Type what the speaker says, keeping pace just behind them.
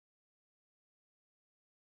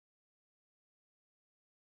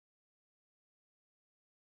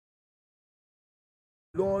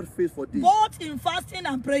Lord face for this. Both in fasting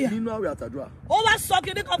and prayer. Nínú àwẹ̀ àtàdúrà. Ó wá sọ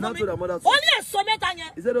kíní kan fún mi. Ó ní èso mẹ́ta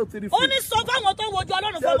yẹn. He said those three Ó fruits. ní sọ fáwọn tó wojú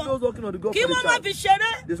Ọlọ́run Tell fọmọ. those working on the God Kí for wọ́n the má child. fi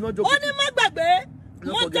ṣeré. There's no Ó joke. ní má gbàgbé.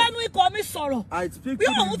 Don't Wọ́n forget. dẹnu ikọ̀ mi sọ̀rọ̀. I speak Bí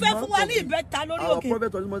to òun the fẹ́ fún wa mouth ní of ìbẹ́ta lórí our òkè.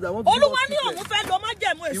 prophet on this month. I want to give Olúwa us ní òun secret. fẹ́ lọ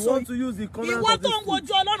májẹ̀mú He èso wants to yìí. use the covenant Ìwọ of tó this ń wojú food.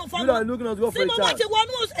 Ọlọ́run You fọmọ. that are looking at God Tí for a mo bá child. ti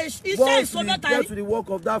wọnú iṣẹ́ Once èso we mẹ́ta get to yìí, the work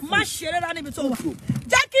of that má food, ṣeré rá níbi tó wà.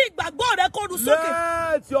 Jẹ́ kí ìgbàgbọ́ rẹ kó ru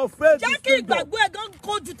sókè. let your faith be Jẹ́ kí strengthened. ìgbàgbọ́ ẹ̀ gan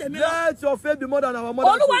kó ju tèmi lọ. Let your faith be more than our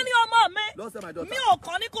mother's Olúwa faith. ní ọmọ mi. Lord said, my daughter. Mi ò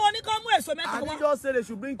kàn ní kó mú èso mẹ́ta I wá. didn't just say they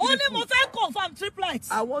should bring Ó three ní mo fruits. fẹ́ confirm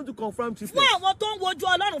triplets. I want to confirm Fún triplets. àwọn tó ń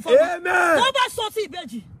wojú Ọlọ́run fọmọ. Amen. Tó bá sọ sí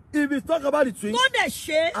ìbejì. If we talk about the twins Tó dẹ̀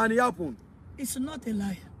ṣe. and it happened, It's not a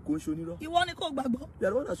lie. kò ń ṣe onírọ́. Ìwọ ni kó gbàgbọ́. You are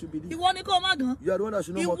the one that should believe. Ìwọ ni kó má gan. You are the one that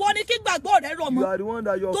should know Ìwọ more. ni kí gbàgbọ́ rẹ rọ̀ You mọ́. are the one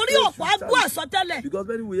that your Torí faith ọ̀pọ̀ should agbó stand. àsọtẹ́lẹ̀. Because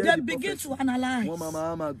when we hear They the begin prophet, to analyze.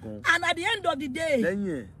 wọ́n máa gan. And at the end of the day, Lẹ́yìn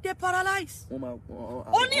ẹ̀, they paralyze. wọ́n máa.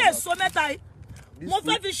 Ó ní èso mẹ́ta yìí. Mo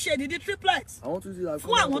fẹ́ fi ṣèdìdí triplets. I want to see that.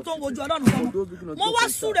 Fún àwọn tó ń wojú Ọlọ́run fọmọ. Mo wá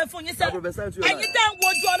súre fún yín sẹ́. Ẹ̀yin tẹ́ ń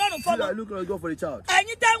wojú Ọlọ́run You fọmọ. that are looking at God for a child.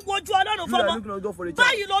 Ẹ̀yin tẹ́ ń wojú Ọlọ́run You that are fọmọ. looking at God for a child.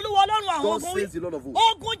 Báyìí lolúwa Ọlọ́run àwọn God ogun says the wí. Lord of hosts.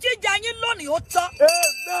 Ogun jíjà yín lónìí ó tán.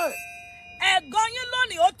 Amen. Ẹ̀gàn yín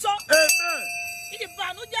lónìí ó tán. Amen.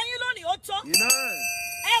 Ìbànújẹ́ yín lónìí ó tán. Amen.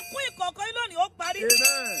 Ẹkún ìkọ̀kọ̀ yín lónìí ó parí.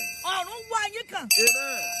 Amen. Ọ̀run wá yín kàn.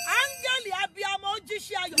 Amen. Áńgẹ́lì abiyamọ ó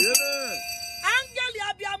jíṣẹ́ ayọ̀. Amen. Áńgẹ́lì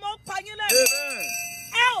abiyamọ ó pa yín lẹ́rìn. Amen.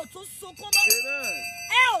 Ẹ ò tún sunkún mọ́. Amen.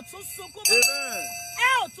 Ẹ ò tún sunkún mọ́. Amen. Ẹ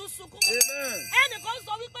ò tún sunkún mọ́. Amen. Ẹnìkan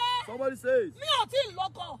sọ wípé Somebody says, mi ò tí ì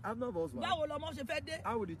lọ́kọ. I'm not a husband. Báwo lọmọ ṣe fẹ́ dé?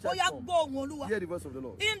 How will the Ó child yá come? gbọ́ ohùn Olúwa. Hear the voice of the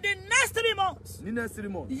Lord. In the next 3 months, Ní next 3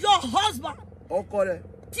 months, your husband ọkọ rẹ̀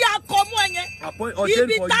tí a kọ mú ẹ yẹn. appoint ordained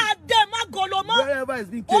Ibi for tá you. a dé má golo mọ́. Wherever is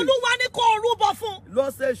being caged, Olúwa ní kó o rúbọ fún.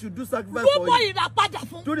 Lord says you should do sacrifice for Rúbọ you. ìràpadà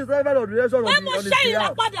fún. Do the sacrifice of redemption Pé on mo his ṣe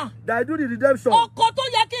behalf. ìràpadà. That I do the redemption. Ọkọ tó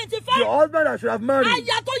yẹ kí n ti The fẹ́. husband that should have married.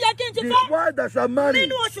 Aya tó yẹ kí n ti The fẹ́. wife that should have married.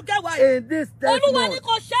 Nínú oṣù kẹwàá yìí. In this 10th Olúwa ní month.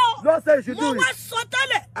 kó ṣe o. Lord says you should Mo do wá it. sọ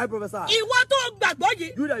tẹ́lẹ̀. I prophesy. Ìwọ tó gbàgbọ́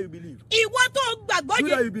yìí. You that you believe. Ìwọ tó gbàgbọ́ You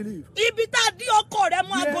that yìí. you believe. Ibi tá a dí ọkọ rẹ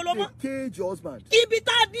mú Where agolo they mọ́. cage your husband. Ibi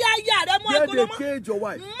tá a dí aya rẹ mú Where agolo they mọ́. cage your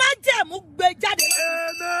wife. Májẹ̀mú gbé jáde.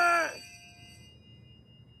 Amen.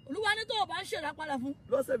 Olúwa ní tó o bá ń ṣe ìràpadà fún.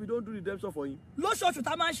 Lord said we don't do redemption for him. Lóṣooṣù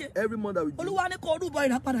tá a máa ń ṣe. Every month that we do. Olúwa ní kó o rúbọ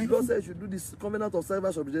ìràpadà yìí Lord fún. said you should do this covenant of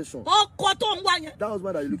sacrifice of redemption. Ọkọ tó ń wá yẹn. That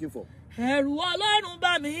husband that you're looking for. Ẹ̀rù Ọlọ́run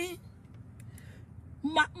bá mi.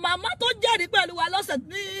 Màmá tó jẹ́rìí pẹ̀lú wa lọ́sẹ̀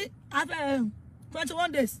ní afẹ́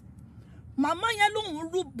 21 days. Màmá yẹn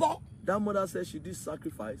lòun rúbọ That mother said she did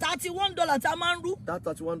sacrifice. $31 tá a máa ń rú That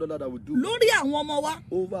 $31 that we do lórí àwọn ọmọ wa.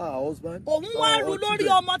 over her husband. Òun wá our rú lórí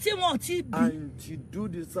children. ọmọ tí wọn ò tí ì bí. And she do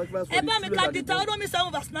the sacrifice for Ẹ the bá mi children ka that they born. Deuteronomy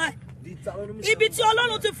 7:9. Deuteronomy Ibi tí 7.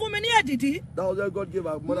 Ọlọ́run ti fún mi ní èdìdí. That was where God gave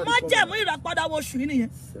her mother the Májẹ̀mú covenant. ìràpadà wo oṣù yìí nìyẹn.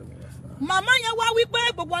 7 verse 9. Màmá yẹn wá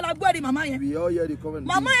wípé gbogbo alágbẹ́rì màmá yẹn. We all hear the covenant.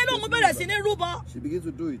 Màmá yẹn lòun bẹ̀rẹ̀ sí ní rúbọ. She began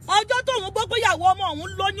to do it. Ọjọ́ tóun gbọ́ pé ìyàwó ọmọ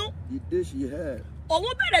òun lóyún. The day she heard, Òun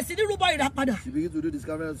bẹ̀rẹ̀ sí ní rúbọ ìràpadà she began to do this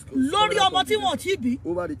covenant. lórí ọmọ tí wọn ò tí ì bí.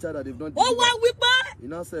 Over the child that they've not Ó wá delivered. wípé He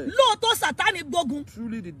now said, lóòótọ́ Sátánì gbógun.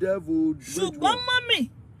 truly the devil waged Ṣùgbọ́n war, mọ́mì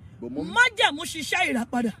but mom, májẹ̀mú ṣiṣẹ́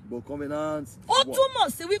ìràpadà. but covenant Ó war.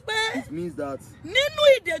 túmọ̀ sí wípé It means that nínú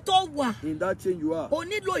ìdè tó wà, in that chain you are, o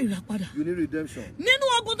nílò ìràpadà. you need redemption.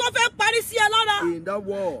 Nínú ogun tó fẹ́ parí sí ẹ lára, In that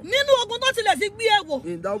war, nínú ogun tó tilẹ̀ sí gbé ẹ wò,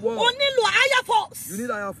 in that o war, nílò higher force, you need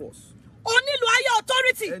higher force. o nílò higher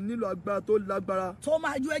authority Ẹ nílò agbára tó lágbára. tó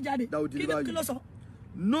máa ju ẹ jáde. That will deliver Kí ló sọ?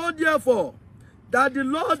 Know therefore that the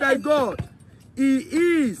Lord thy God, He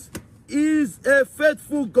is a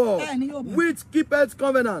faithful God, which keepeth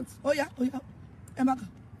covenant, Ó yá, ẹ má kà.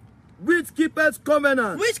 which keepeth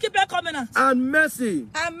covenant Which keep a covenant and mercy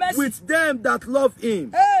and mercy. with them that love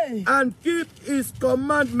Him, Hey, and keep His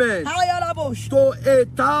commandments higher bush. to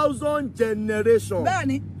 1,000 generations.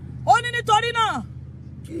 Bẹ́ẹ̀ni, ó ní nítorí náà.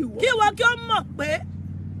 Kí wọ́n kí ó mọ̀ pé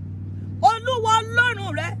Olúwa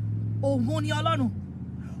Ọlọ́run rẹ òun ni Ọlọ́run.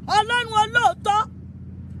 Ọlọ́run olóòótọ́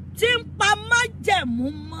tí ń pa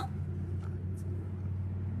májẹ̀mú mọ́.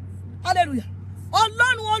 Hallelujah.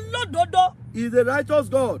 Ọlọ́run olódodo Is a righteous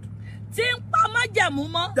God tí ń pa májẹ̀mú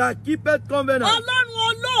mọ́. that keepeth covenant. Ọlọ́run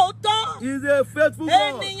olóòótọ́. Is a faithful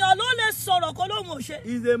God. Ènìyàn ló lè sọ̀rọ̀ kó lóhùn ò ṣe.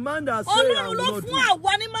 Is a man that says Ọlọ́run and ló will not fún do.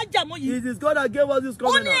 àwa ní májẹ̀mú yìí. It is God that gave us this Ó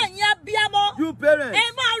ní covenant. ẹ̀yin abiyamọ. You parents, Ẹ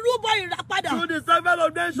máa rúbọ ìràpadà do the sacrifice of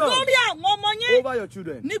redemption lórí àwọn ọmọ yín over your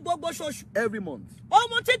children ní gbogbo oṣooṣù. every month.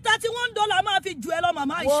 Ohun tí $31 máa fi jù ẹ lọ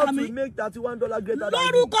màmá What ìṣàmì. will make $31 greater than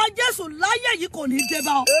you? Lórúkọ Jésù láyé yìí kò ní dé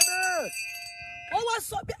bá ọ. Amen. Ó wá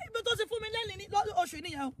sọ bí ibi tó ti fún mi lẹ́yìn ní oṣù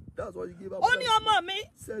nìyẹn o. That's what you give up. Ó ní ọmọ mi,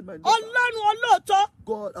 Said my daughter, Ọlọ́run olóòótọ́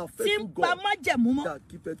God, a tí ń faithful pa God májẹ̀mú mọ́. that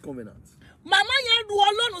keepeth covenant. Màmá yẹn ru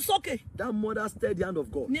Ọlọ́run sókè. That mother stirred the hand of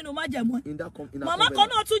God. Nínú májẹ̀mú. In that in Màmá kan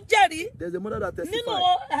náà tún jẹ́rìí. There's a mother that testified.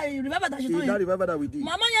 Nínú revival that she told In that revival that we did.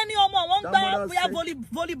 Màmá yẹn ní ọmọ wọn gbá bóyá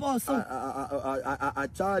volleyball so. A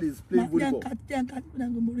child is playing volleyball.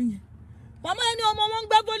 Màmá yẹn ní ọmọ wọn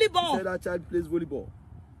gbá volleyball. She said that child plays volleyball.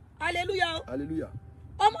 Hallelujah. Hallelujah.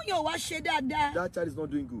 Ọmọ yẹn ò wá ṣe dáadáa. That child is not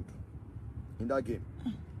doing good in that game.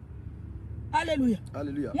 Hallelujah.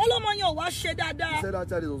 Hallelujah. Wọ́n lọ́mọ yẹn ò wá ṣe dáadáa. He said that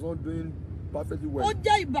child is not doing perfectly well. Ó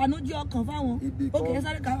jẹ́ ìbànújẹ́ ọkàn fáwọn. Okay, ẹ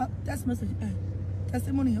sáré ka text message.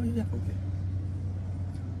 Testimony. Okay.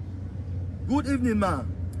 Good evening, ma.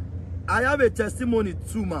 I have a testimony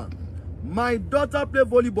too, ma. My daughter play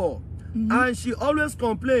volleyball, and she always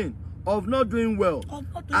complain of not doing well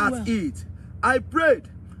at it. I prayed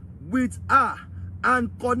with her and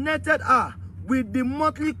connected her with the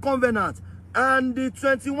monthly covenant and the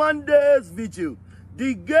 21 days vigil.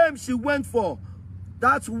 The game she went for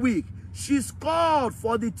that week, she scored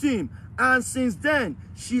for the team, and since then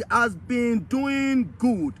she has been doing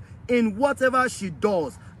good in whatever she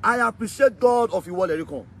does. I appreciate God of Iwo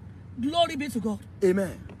Lerikon. Glory be to God.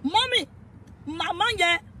 Amen. Mommy, mama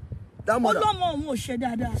yẹn. That mother,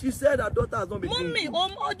 she said her daughter has not been doing good.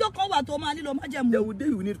 There will day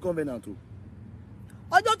you need covenant too.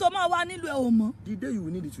 The day you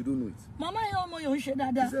will need it, you don't know it. Mama, she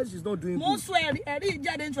said she's not doing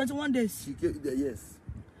good. 21 days. She came, yes.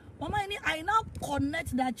 Mama, I now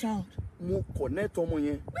connect that child. Connect ọmọ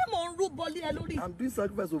yẹn. I'm doing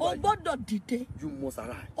sacrifice over you. You must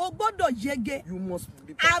arise. You must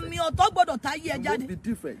be perfect. You must be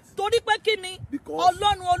different. Because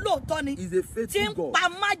he's a faithful God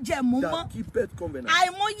that keepeth covenant.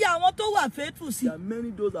 There are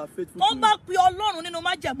many those that are faithful to him.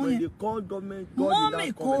 When they call government God in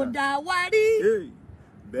that covenant. Hey,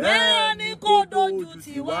 bẹ́ẹ̀ ni kò dojú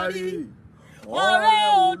tì wá rí.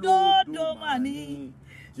 Ọ̀rẹ́ òdodo mà ní.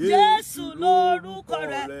 Jésù lórúkọ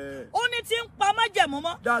rẹ̀. Ó ní tí ń pa májẹ̀mú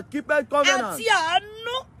mọ́. That keepeth covenant. Àti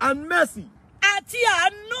àánú. And mercy. Àti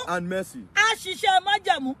àánú. And mercy. A ṣiṣẹ́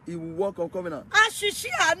májẹ̀mú. He will work on covenant. A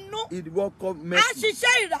ṣiṣẹ́ àánú. He will work on mercy. A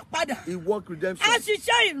ṣiṣẹ́ ìràpadà. He will work redemption. A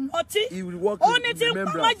ṣiṣẹ́ ìrántí. He will work remembrance. Ó ní tí ń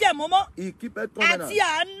pa májẹ̀mú mọ́. He keepeth covenant. Àti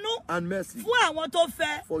àánú. And mercy. Fún àwọn tó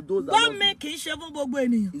fẹ́. For those that love him. Gbọ́ mi kì í ṣe fún gbogbo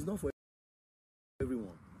ènìyàn. It's not for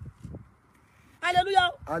everyone. Hallelujah.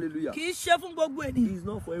 Hallelujah. Kì í ṣe fún gbogbo ènìyàn. It's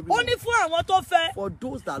not for everyone. Ó ní fún àwọn tó fẹ́. For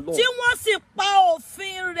those that love. Tí wọ́n sì pa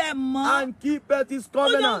òfin rẹ̀ mọ́. And keepeth his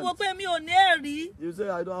covenant. Ó yọ wo pé mi ò ní ẹ̀rí. You say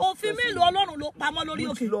I don't have òfin mélòó Ọlọ́run ló pamọ́ lórí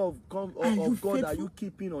òkè. Which love of God are you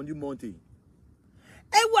keeping on the mountain?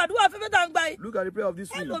 Ẹ wo àdúrà afẹ́fẹ́ tá ń gbà yìí. Look at the prayer of this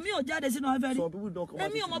week. Ẹlòmíì ò jáde sínú afẹ́fẹ́ rí. Some people don't come out.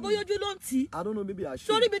 Èmi ò mọ̀ bóyá ojú ló ń tì. I don't know, maybe I should.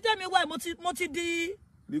 Sórí ibi tẹ́mi wá mo ti di.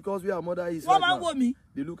 Because where our mother is right now, wò mí.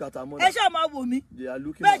 They look at our mother. Ẹ ṣáà máa wò mí. They are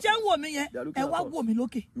looking at us. Bẹ́ẹ̀ ṣe ń wò mí yẹn, ẹ wá wò mí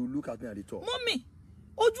lókè. You look at me at the top. Mọ́mì,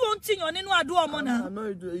 ojú ò ń tìyàn nínú àdúrà ọmọ náà. You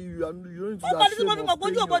don't need to ó kọ́ ní tí mo fi mọ̀ pé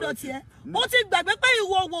ojú ò gbọ́dọ̀ tiẹ̀. Ó ti gbàgbé pé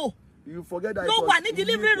ìwọ wò. You forget that ló wà ní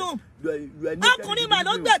delivery room. Ọkùnrin mà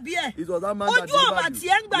ló gbẹ̀bí ẹ̀. Ojú ọ̀mà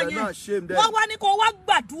tiẹ̀ ń gbà yẹn. Wọ́n wá ní kó wá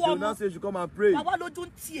gbàdúrà ọmọ. You now say you come and pray. Wàá lójú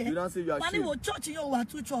ń tiẹ̀. You now say you are ashamed. Wọ́n ní wo church yẹn ò wà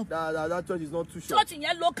too chop. That church is not too short. Church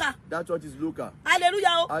yẹn local. That church is local.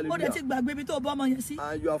 Hallelujah o. Ó dẹ̀ ti gbàgbé ibi tó bọ́ ọmọ yẹn sí.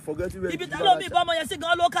 And you are forgetting where ibi tí lómi bọ́ ọmọ yẹn sí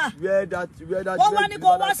gan local. Where that. Wọ́n wá ní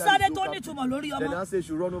kó wá sáré tó nítumọ̀ lórí ọmọ. Then I say you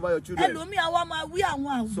should run over your children. Ẹlòmíì àwa máa wí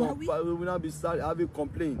àwọn àwáwí. Some will now be having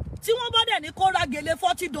complaint. Tí wọ́n bá dẹ̀ ní kó ra gèlè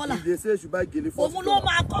 $40. If they say you should buy gèlè $40. Òun ló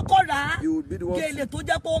máa kọ́kọ́ rà á. You will be the one. Gèlè tó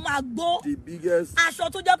jẹ́ pé ó máa gbó. The biggest. Aṣọ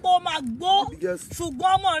tó jẹ́ pé ó máa gbó. The biggest.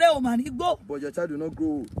 Ṣùgbọ́n ọmọ rẹ̀ ò mà ní gbó. But your child will not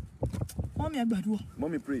grow. Mọ́mí ẹ gbàdúrà.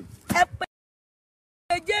 Mommy pray. Ẹ pé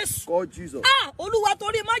Jésù. Call Jesus. Olúwa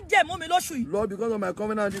torí má jẹ̀mú mi lóṣù yìí. Lord, because of my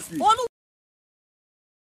covenant this week. Olúwa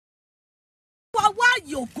wá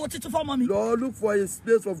ààyè ògo titun fọ́mọ mi. Lord, look for a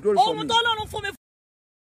place of glory for me. Ohun tó Ọlọ́run fún mi.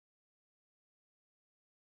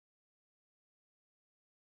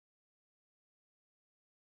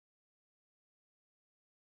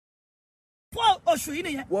 Oṣù yìí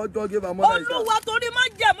nìyẹn. What God gave our mother is that. Olúwa torí má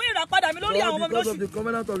jẹ̀mú ìràpadà mi lórí àwọn ọmọ mi lóṣù. Because of the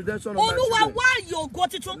covenant of redemption of my children. Olúwa wá ààyè ògo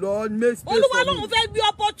titun. Lord, make space Olúwa for lóun me. fẹ́ gbé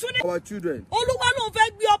opportunity. Our children. Olúwa lóun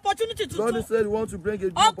fẹ́ gbé opportunity tuntun. Lord said he wants to bring a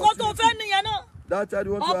new ọkọ tó opportunity. fẹ́ nìyẹn náà. That child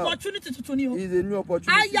you want to have opportunity tuntun ni o. is a new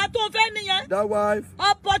opportunity. Aya tó fẹ́ nìyẹn. That wife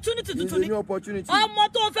opportunity is tuntun a ni. new opportunity. Ọmọ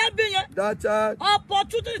tó fẹ́ bí yẹn. That child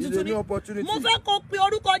opportunity is a tuntun ni. new opportunity. Mo fẹ́ kó pe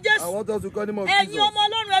orúkọ I Jésù. want us to call him of Ẹ̀yin Jesus. ọmọ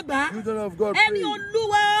Ọlọ́run ẹ gbà á. Children of God, Ẹni pray.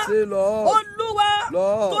 Olúwa. Say, Lord. Olúwa.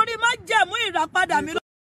 Lord. Torí má jẹ̀mú ìràpadà mi lórí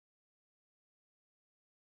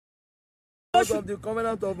lóṣù. of the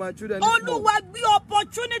covenant of my children. Olúwa gbé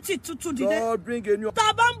opportunity tuntun dìde. God bring a new. Tá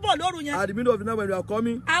a bá ń bọ̀ lóru yẹn. At the middle of the night when you are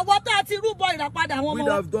coming. Àwọn tá a ti rúbọ ìràpadà àwọn ọmọ We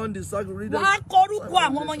wa. have done the sacrifice. Wàá kọrúkọ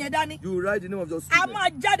àwọn ọmọ yẹn dání. You write the name of your A student. máa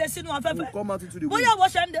jáde sínú You afẹ́fẹ́. come out into the wind. Bóyá wọ́n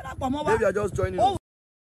ṣe ń darapọ̀ mọ́ wa. Maybe you are just joining Ó us.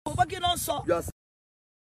 wò pé kí ló ń sọ. You are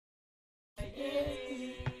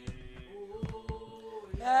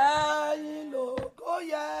Ẹ̀yin lógo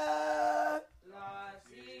yẹ.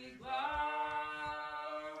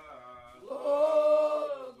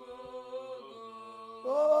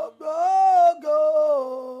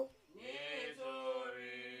 Gbogbo.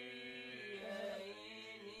 Nítorí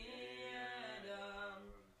ẹ̀yin ni ẹ̀dá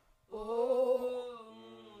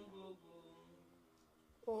ohun gbogbo.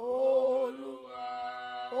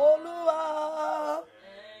 Olúwa.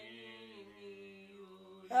 Ẹ̀yin ni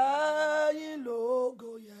Ẹ̀yin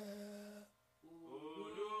lógo yẹ.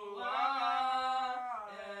 Olúwa.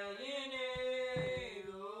 Ẹ̀yin ni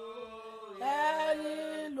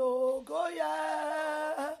Ẹ̀yin lógo yẹ.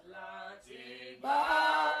 láti Bá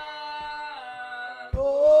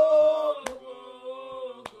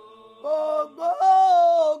gbogbo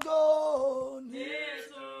ògo ní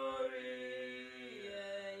nítorí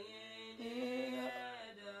ẹ̀yin ni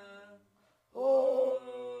ẹ̀dá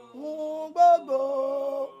ohun gbogbo.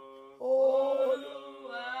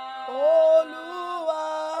 Olúwa.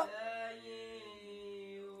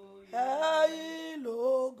 Ẹ̀yin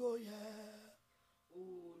lógo yẹ.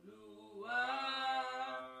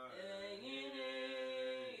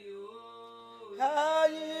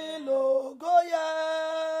 Ẹ̀yin lógo yẹ.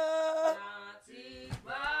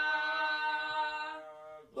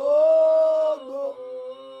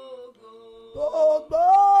 Gbogbo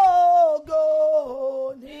ògo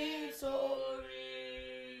nítorí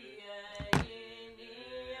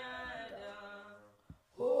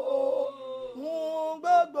ohun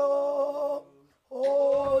gbogbo.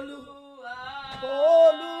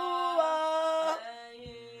 Olúwa.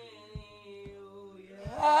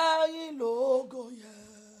 Ẹ̀yin lógo yẹ.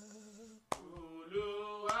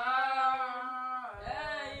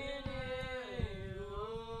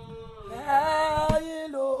 Ẹ̀yin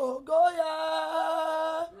lógo yẹ.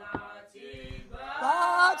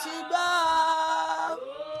 Láti gbà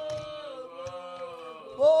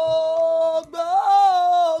gbogbo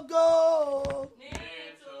ògo.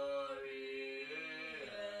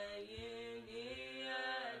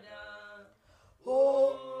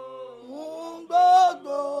 Ohun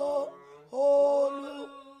gbogbo.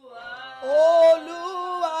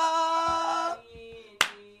 Olúwa.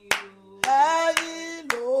 Ẹ̀yin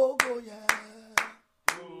lógo yẹ.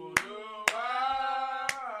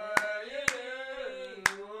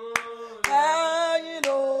 Ẹ̀yin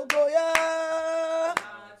lógo yẹ.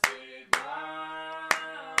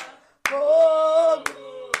 Gbogbo.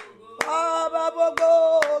 Bàbá gbogbo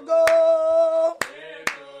ògo.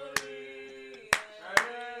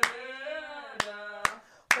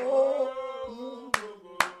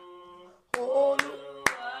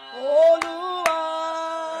 Olúwa.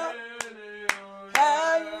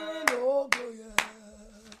 Ẹ̀yin lógo yẹ.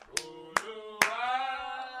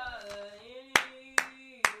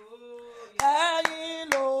 Ẹ̀yin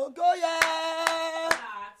lógo yẹ.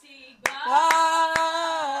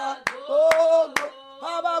 Gbogbo.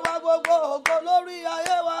 Bàbá wa gbogbo ògo lórí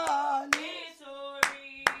ayé wa ní.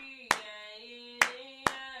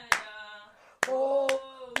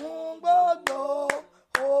 Ohun gbogbo.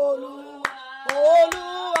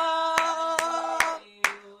 Olúwa.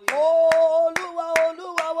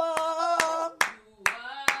 Olúwa wa.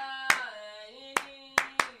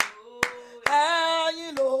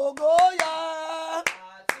 Ẹ̀yin lógo yẹ.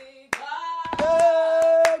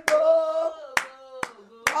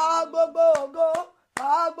 Gbogbo ògo.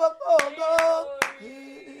 Gbogbo ògo.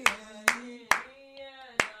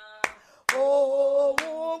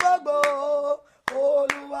 Ohun gbogbo.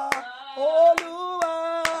 Olúwa.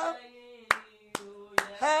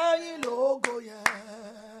 Ẹ̀yin lógo yẹ.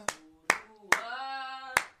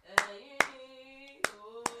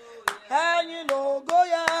 Ẹ̀yin lógo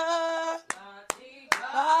yẹ.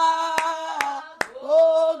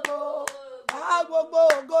 Gbogbo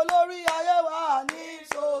ògo lórí ayé wa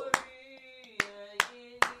nítorí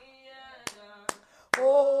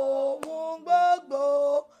ohun gbogbo.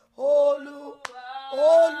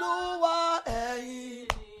 Olúwa.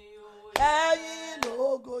 Ẹ̀yin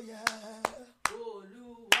lógo yẹ.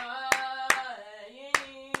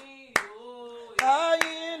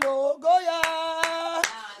 Ẹ̀yin lógo yẹ.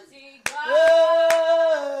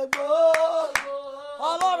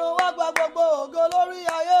 Ọlọ́run wá gba gbogbo ògo lórí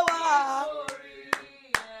ayé wa.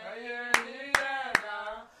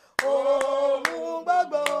 Ohun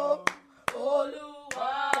gbogbo.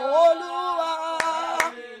 Olúwa.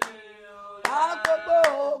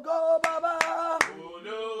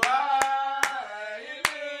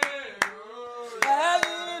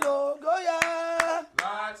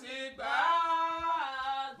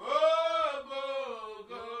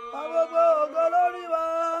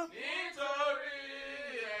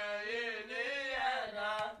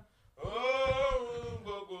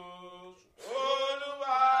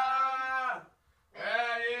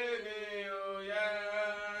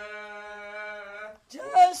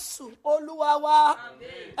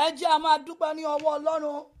 ẹ jẹ́ a máa dúpẹ́ ní ọwọ́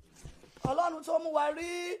Ọlọ́run tó mú wa rí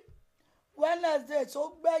Wednesday tó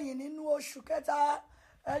gbẹ̀yìn nínú oṣù kẹta.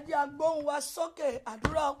 Ẹ jẹ́ a gbóhùn wa sókè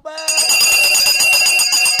àdúrà ọpẹ́.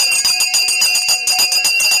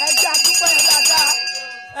 Ẹ jẹ́ a dúpẹ́ yẹn dáadáa.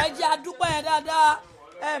 Ẹ jẹ́ a dúpẹ́ yẹn dáadáa.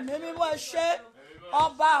 Ẹ̀mí mímọ́ ẹ ṣé,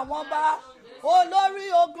 ọba àwọn ọba, olórí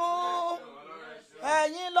ogun,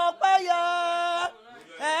 ẹ̀yin lọ́pẹ́ yẹ,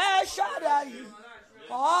 ẹ ṣàdáyé,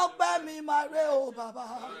 ọpẹ́ mi máa rè o bàbá.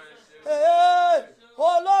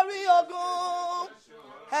 Olórí ogun,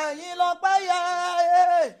 ẹ̀yin lọ́pẹ́ yẹ,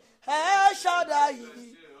 ẹ ṣàdáyé,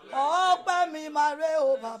 ọpẹ́ mi máa rè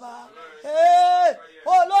o bàbá.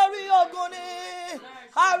 Olórí ogun ni,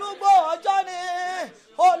 arúgbó ọjọ́ ni,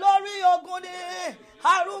 olórí ogun ni,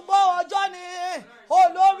 arúgbó ọjọ́ ni,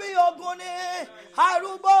 olórí ogun ni,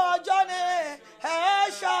 arúgbó ọjọ́ ni, ẹ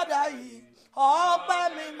ṣàdáyé, ọpẹ́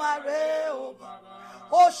mi máa rè o bàbá.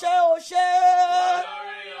 Ó ṣé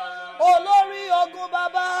olórí ogun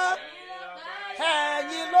bàbá,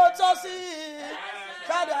 ẹ̀yin ló tọ́ sí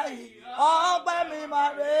ṣàdáyé, ọpẹ́ mi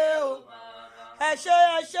máa rè o. Ẹ ṣé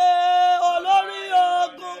olórí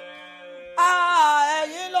ogun,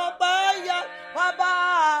 ẹ̀yin ló pẹ́ yẹ bàbá,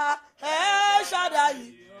 ẹ ṣàdáyé,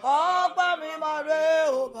 ọpẹ́ mi máa rè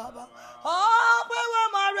o bàbá, ọpẹ́ wa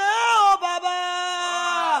máa rè o bàbá,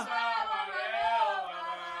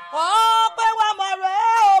 ọpẹ́ wa máa rè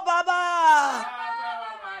o bàbá,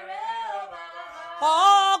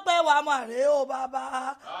 ọpẹ́ wa máa rè o bàbá,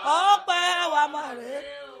 ọpẹ́ wa máa rè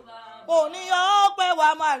mo ní ọpẹ́ wa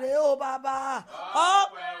máa rè o bàbá.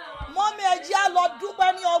 Mọ́mí ẹ jẹ́ á lọ dúpẹ́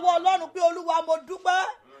ní ọwọ́ Ọlọ́run pé Olúwa mo dúpẹ́,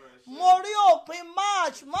 mo rí òpin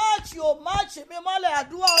March mi mọ́lẹ̀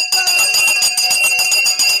àdúrà ọpẹ́.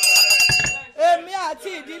 Èmi àti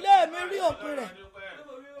ìdílé mi rí òpin rẹ̀.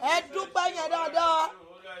 Ẹ dúpẹ́ yẹn dáadáa.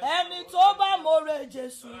 Ẹni tó bá more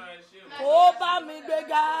Jésù kó bá mi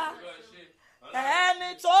gbéga. Ẹni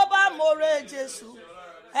tó bá more Jésù,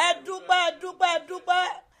 ẹ dúpẹ́.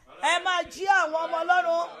 Ẹ máa jí àwọn ọmọ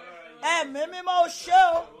Ọlọ́run. Ẹ̀mí mímọ́ ò ṣé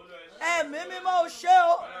o, ẹ̀mí mímọ́ ò ṣé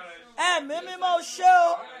o, ẹ̀mí mímọ́ ò ṣé o,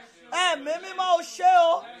 ẹ̀mí mímọ́ ò ṣé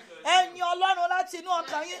o. Ẹ̀yin Ọlọ́run láti inú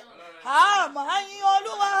ọkàn yín. Máa yìn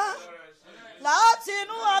Olúwa láti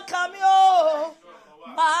inú ọkàn mi o.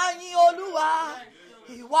 Máa yìn Olúwa,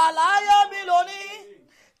 ìwà láyé mi lónìí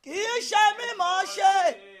kì í ṣe mímọ̀ ṣe.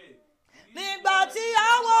 Nígbà tí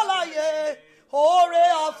àwọn láyé oore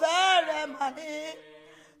ọ̀fẹ́ rẹ̀ mà ní.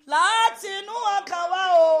 Láti inú ọkàn wa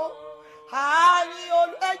o,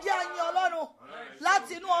 ẹ jẹ́ a yìn Ọlọ́run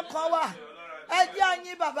láti inú ọkàn wa. Ẹ jẹ́ a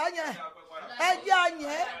yìn bàbá yẹn, ẹ jẹ́ a yìn,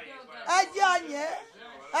 ẹ jẹ́ a yìn,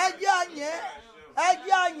 ẹ jẹ́ a yìn, ẹ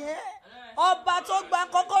jẹ́ a yìn. Ọba tó gba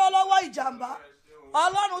kọ́kọ́rọ́ lọ́wọ́ ìjàmbá,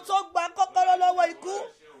 Ọlọ́run tó gba kọ́kọ́rọ́ lọ́wọ́ ikú.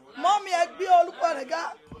 Mọ́mí ẹ gbé orúkọ rẹ̀ ga,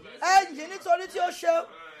 ẹ yìn nítorí tí ó ṣe,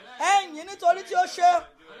 ẹ yìn nítorí tí ó ṣe.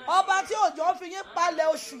 Ọba tí òjò fi yín palẹ̀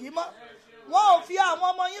oṣù yìí mọ́, wọn ò fi àwọn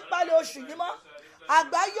ọmọ yín palẹ̀ oṣù yìí mọ́.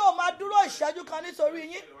 Àgbáyé ò máa dúró ìṣẹ́jú kan nítorí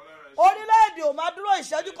yín, orílẹ̀-èdè ò máa dúró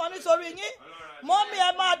ìṣẹ́jú kan nítorí yín. Mọ́mí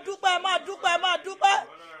ẹ máa dúpẹ́, ẹ máa dúpẹ́, ẹ máa dúpẹ́,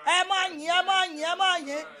 ẹ máa yìn, ẹ máa yìn, ẹ máa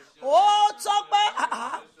yìn. Ó tọ́pẹ́,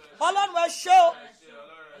 Ọlọ́run ẹ ṣé o,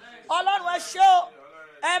 Ọlọ́run ẹ ṣé o.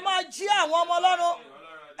 Ẹ máa jí àwọn ọmọ Ọlọ́run,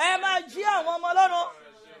 ẹ máa jí àwọn ọmọ Ọlọ́run,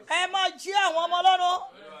 ẹ máa jí àwọn ọmọ Ọlọ́run,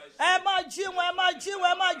 ẹ máa jí wọn, ẹ máa jí wọn,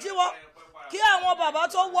 ẹ máa jí wọn. Kí àwọn bàbá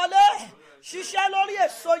tó wọlé ṣiṣẹ́ lórí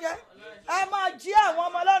èso yẹn, ẹ máa jí àwọn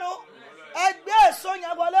ọmọ Ọlọ́run, ẹ gbé èso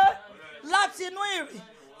yẹn wọlé láti inú ìrì,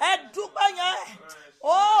 ẹ dúpẹ́ yẹn.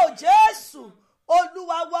 Ó Jésù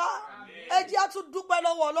Olúwa wa, ẹ jẹ́ á tún dúpẹ́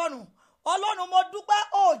lọ́wọ́ Ọlọ́run. Ọlọ́run mo dúpẹ́,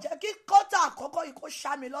 ó jẹ́ kí kọ́tà àkọ́kọ́ yìí kó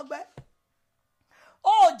ṣá mi lọ́gbẹ́,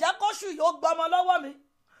 ó jẹ́ kóṣù yóò gbọmọ lọ́wọ́ mi,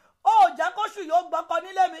 ó jẹ́ kóṣù yóò gbọkọ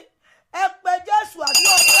nílé mi. Ẹ pe Jésù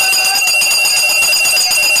àdúrà.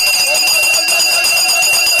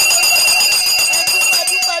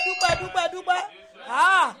 Dúpẹ́.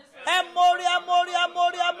 Ẹ mórí.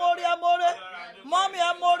 Mọ́mí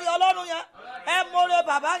ẹ mórí Ọlọ́run yẹn, ẹ mórí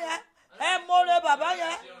bàbá yẹn, ẹ mórí bàbá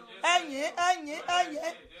yẹn. Ẹ̀yìn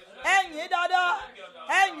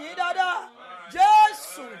dáadáa.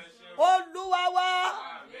 Jésù Olúwa wa,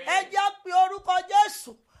 ẹ jẹ́ pé orúkọ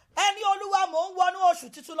Jésù. Ẹni Olúwa mò ń wọnú oṣù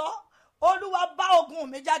tuntun lọ. Olúwa bá ogun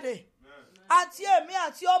mi jáde. Àti èmi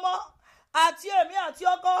àti ọmọ, àti èmi àti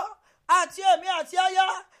ọkọ, àti èmi àti aya.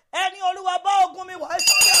 Ẹni Olúwa bá ogun mi wá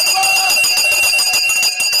sí ẹ̀kọ́.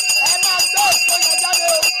 Ẹ máa gbé èso yẹn jáde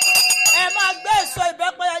o. Ẹ máa gbé èso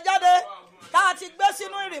ìbẹ́pẹ yẹn jáde. Tá a ti gbé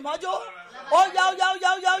sínú ìrìmọ́jú. Ó yá.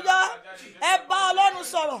 Ẹ bá Ọlọ́run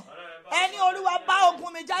sọ̀rọ̀. Ẹni Olúwa bá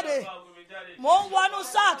ogun mi jáde. Mò ń wọnú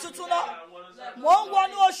sáà tuntun lọ. Mò ń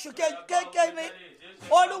wọnú oṣù kékeré.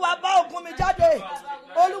 Olúwa bá ogun mi jáde.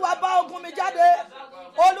 Olúwa bá ogun mi jáde.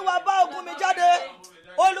 Olúwa bá ogun mi jáde.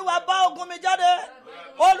 Olúwa bá ogun mi jáde.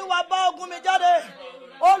 Olúwa bá ogun mi jáde.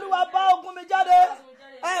 Olúwa bá ogun mi jáde.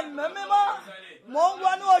 Ẹ̀mí mímọ́, mò ń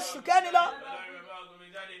wọnú oṣù kẹ́ni lọ.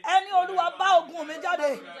 Ẹni Olúwa bá ogun mi jáde.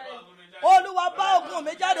 Olúwa bá ogun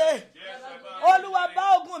mi jáde. Olúwa bá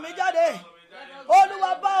ogun mi jáde.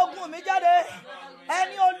 Olúwa bá ogun mi jáde.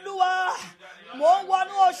 Ẹni Olúwa, mò ń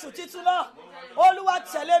wọnú oṣù titun lọ. Olúwa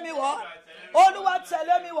tẹ̀lé mi wọ̀. Olúwa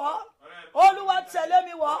tẹ̀lé mi wọ̀. Olúwa tẹ̀lé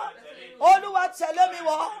mi wọ̀. Olúwa tẹ̀lé mi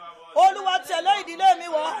wọ̀. Olúwa tẹ̀lé ìdílé mi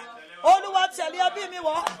wọ̀. Olúwa tẹ̀lé ẹbí mi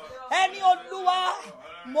wọ̀. Ẹni Olúwa,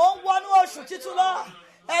 mò ń wọnú oṣù titun lọ.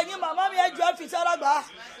 Ẹ̀yin màmá mi ẹjọ́ fi tẹ́lá gbà.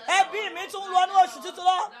 Ẹbí mi tún wọnú oṣù titun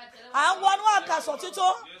lọ. À ń wọnú àkàsọ̀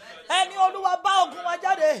titun. Ẹni Olúwa bá ogun wa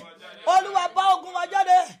jáde. Olúwa bá ogun wa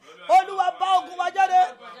jáde. Olúwa bá ogun wa jáde.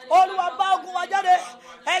 Olúwa bá ogun wa jáde.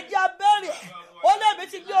 Ẹ jẹ́ abẹ́rẹ́. Ó lè mi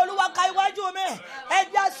ti gbé Olúwa ka iwájú mi. Ẹ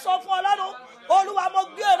jẹ́ sọ fún Ọlọ́run. Olúwa, mo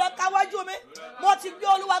gbé rẹ ka iwájú mi. Mo ti gbé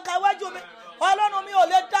Olúwa ka iwájú mi. Ọlọ́run mi ò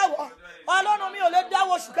lè dáwọ́. Ọlọ́run mi ò lè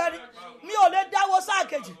dáwọ́ oṣù kẹrin. Mi ò lè dáwọ́ sáà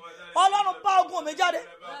kejì. Ọlọ́run bá ogun mi jáde.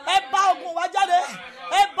 Ẹ bá ogun wa jáde.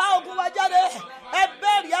 Ẹ bá ogun wa jáde. Ẹ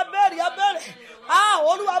bẹ̀rẹ̀.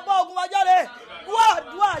 Olúwa bá ogun wa jáde.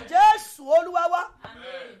 Dúà Jésù Olúwa wa.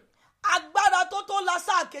 Agbára tó la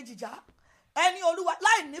sáà kejì já. Ẹni Olúwa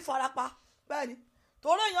láì ní farapa. Bẹ́ẹ̀ni,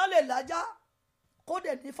 torí èèyàn lè lájá kó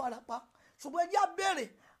dẹ̀ ní farapa. Ṣùgbọ́n ẹjẹ́ abẹ́rẹ́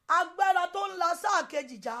agbára tó ń la sáà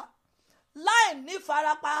kejì já láì ní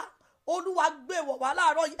farapa. Olúwa gbé wọ̀ wá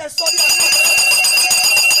láàárọ̀ ẹ sọ bí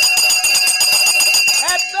ọdún.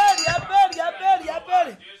 Ẹ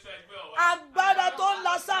bẹ̀rẹ̀. Agbára tó ń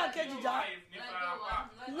la sáà kejì já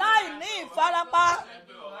láì ní ìfarapa.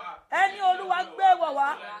 Ẹni Olúwa gbé wọ̀ wá.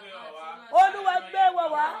 Olúwa gbé wọ̀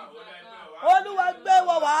wá. Olúwa gbé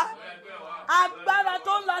wọ̀ wá. Agbára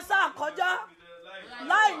tó ń la sáà kọjá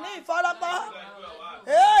láì ní ìfarapa.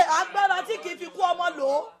 Agbára tí kìí fi kú ọmọ lò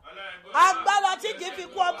ó. Agbára tí kìí fi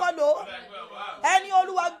kú ọkọ lò ó. Ẹni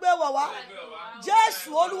Olúwa gbé wọ̀ wá. Jésù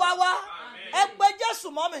Olúwa wa. Ẹ gbé Jésù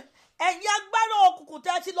mọ́ mi. Ẹ̀yin agbára òkùnkùn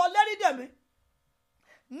tẹ́ ti lọ lérí dè mí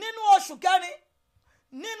nínú oṣù kẹrin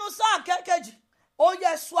nínú sáà kejì. Ó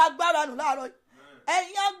yẹ sọ agbára nù láàárọ̀ yìí.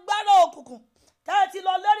 Ẹ̀yin agbára òkùnkùn tẹ́ ti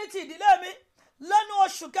lọ lérí ti ìdílé mi lẹ́nu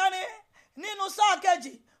oṣù kẹrin nínú sáà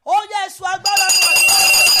kejì. Ó yẹ sọ agbára nù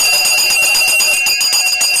àdúrà.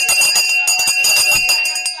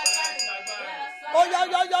 Ó yá.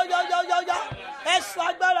 Ẹ sọ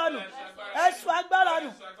agbára nù. Ẹ sọ agbára nù.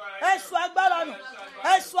 Ẹ sọ agbára nù.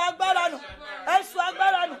 Ẹ sọ agbára nù. Ẹ sọ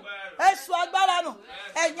agbára nù. Ẹ sọ agbára nù.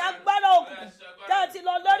 Ẹ̀yin agbára òkùnkùn tẹ́ ẹ ti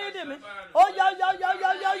lọ lórí dì mí. Ó yá.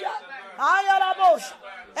 Ayára bòṣù.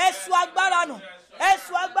 Ẹ sọ agbára nù. Ẹ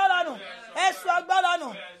sọ agbára nù. Ẹ sọ agbára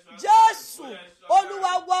nù. Jésù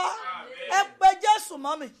Olúwa wa. Ẹ pé Jésù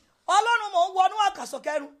mọ́ mi. Ọlọ́run, mò ń wọnú àkàsọ̀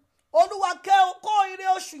kẹrùn. Olúwa kó ire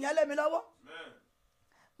oṣù yẹn lé mi lọ́wọ́.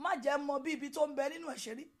 Má jẹ́ mọ bí ibi tó ń bẹ nínú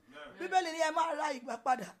ẹ̀ṣẹ̀ rí. Bíbélì ni ẹ máa ra ìgbà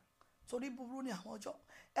padà torí búburú ni àwọn ọjọ́.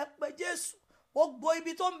 Ẹ pé Jésù, gbogbo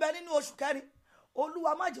ibi tó ń bẹ nínú oṣù kẹrin.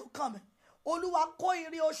 Olúwa má jẹ́ ó kàn mí. Olúwa kó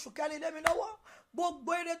ire oṣù kẹrin lé mi lọ́wọ́.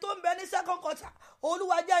 Gbogbo ire tó ń bẹ ní second quarter.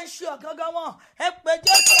 Olúwa jẹ́ ń ṣe ọ̀gángan wọn. Ẹ pé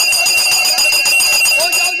Jésù.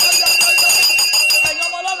 Ẹ̀yin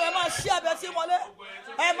ọmọ Ọlọ́run, ẹ máa ṣí abẹ tí wọlé.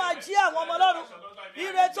 Ẹ máa jí àwọn ọmọ Ọlọ́run.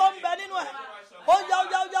 Ire tó ń bẹ nínú ẹ̀. Ó yá.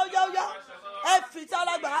 Ẹ fi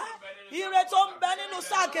tara gbà. Ire tó ń bẹ nínú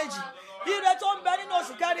sáà kejì. Ire tó ń bẹ nínú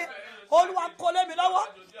oṣù kẹrin. Olúwa kó lé mi lọ́wọ́.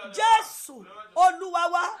 Jésù Olúwa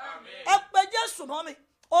wa. Ẹ pé Jésù mọ́ mi.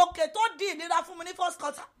 Òkè tó di ìnira fún mi ní first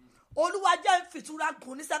quarter. Olúwa jẹ́ ń fìtura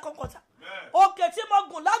gùn ní second quarter. Òkè tí mo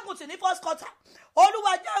gùn lágùntì ní first quarter.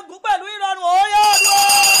 Olúwa jẹ́ ń gùn pẹ̀lú ìrọ̀rùn. Ó yá ọdún.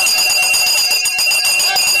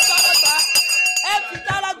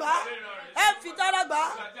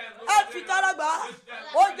 Ẹ fi tara gbà.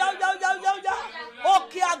 Ó yá.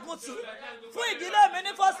 Òkè àgùntì fún ìdílé mi ní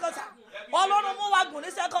first quarter. Ọlọ́run mú wa gùn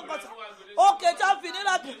ní second quarter. Òkè tí a fi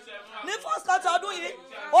nira gùn ní first quarter ọdún yìí.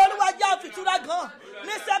 Olúwa jẹ́ àfitura gan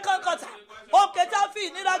ní second quarter. Òkè tí a fi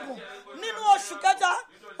nira gùn nínú oṣù kẹta.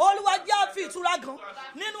 Olúwa jẹ́ àfitura gan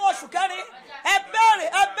nínú oṣù kẹrin. Ẹ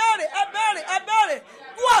bẹ̀rẹ̀.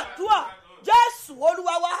 Dúà Jésù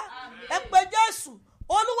Olúwa wa. Ẹ pé Jésù.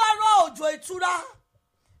 Olúwa rọ̀ òjò ìtura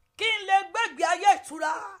kí n lè gbégbé ayé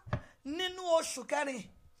ìtura nínú oṣù kẹrin.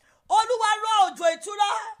 Olúwa rọ̀ òjò ìtura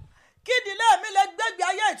kí ìdílé mi lè gbégbé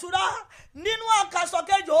ayé ìtura nínú àkàsọ̀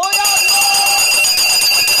kejì. Ó yá.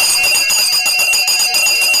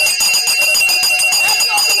 Ẹni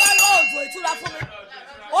Olúwa rọ̀ òjò ìtura fún mi.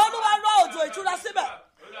 Olúwa rọ̀ òjò ìtura síbẹ̀.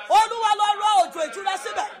 Olúwa lọ rọ̀ òjò ìtura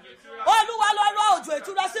síbẹ̀. Olúwa lọ rọ̀ òjò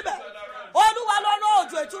ìtura síbẹ̀. Olúwa lọ rọ̀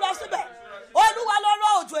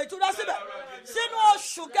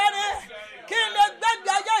oṣù kẹrin kí n lè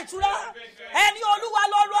gbẹ́gbẹ́ ayé ìtura. Ẹni Olúwa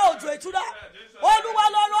ló rọ̀ òjò ìtura. Olúwa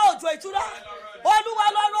ló rọ̀ òjò ìtura. Olúwa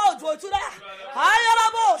ló rọ̀ òjò ìtura.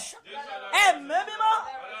 Ayárabọ̀ṣ. Ẹ̀mí mímọ́.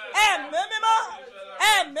 Ẹ̀mí mímọ́.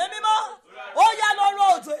 Ẹ̀mí mímọ́. Ó yá ló rọ̀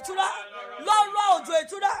òjò ìtura. Ló rọ̀ òjò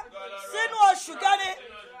ìtura sínú oṣù kẹrin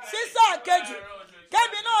sísá kejì.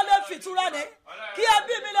 Kẹ́mi náà lè fi ìtura ní. Kí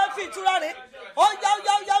ẹbí mi lè fi ìtura ní. Ó yá.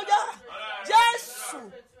 Jésù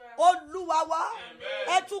Olúwa wa.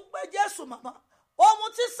 Ẹ tún pé Jésù màmá.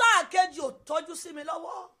 Ohun tí sáà kejì ò tọ́jú sí mi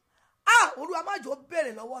lọ́wọ́. Olúwa má jò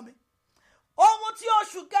béèrè lọ́wọ́ mi. Ohun tí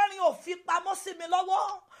oṣù kẹrin ò fi pamọ́ sí mi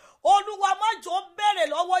lọ́wọ́. Olúwa má jò béèrè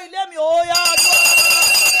lọ́wọ́ ilé mi. Ó yá àdúrà.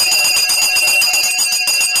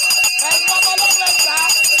 Ẹ̀yin ọmọ Ọlọ́run ẹ gbà.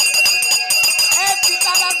 Ẹ fi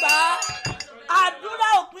tara gbà. Àdúrà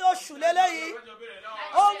òpin oṣù lélẹ́yìí.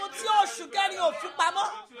 Ohun tí oṣù kẹrin ò fi pamọ́.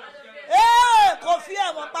 Kò fi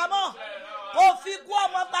ẹ̀wọ̀n pamọ́. Kò fi kú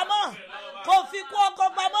ọmọ pamọ́. Kò fi kú ọkọ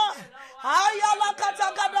pamọ́. Ayọ́lá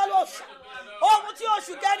kátàkátà ló ṣe. Ohun tí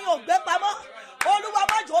oṣù kẹrin ò gbé pamọ́. Olúwa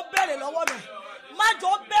má jò béèrè lọ́wọ́ mi. Má jò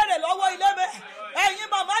béèrè lọ́wọ́ ilé mi. Ẹ̀yin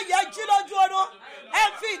màmá yẹ jí lójú oorun. Ẹ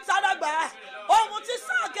fi ìtara gbà. Ohun tí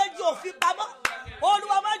sáà kejì ò fi pamọ́.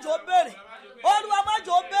 Olúwa má jò béèrè. Olúwa má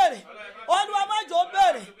jò béèrè. Olúwa má jò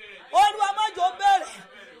béèrè. Olúwa má jò béèrè.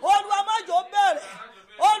 Olúwa má jò béèrè.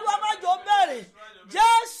 Olúwa má jò béèrè.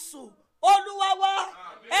 Jésù Olúwa wa.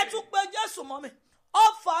 Ẹ tún pé Jésù mọ́ mi.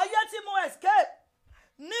 Ọfà ayé tí mo escape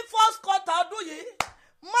ní first quarter ọdún yìí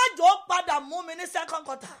má jò padà mú mi ní second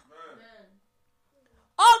quarter.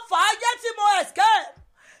 Ọfà ayé tí mo escape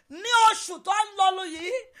ní oṣù tó ń lọ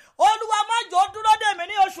yìí Olúwa má jò dúró dè mí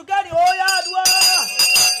ní oṣù kẹrin. Ó yá àdúrà.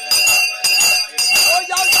 Ó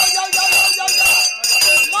yá.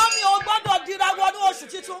 Mọ́mí o gbọ́dọ̀ dira wọnú oṣù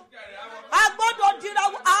titun. A gbọ́dọ̀ dira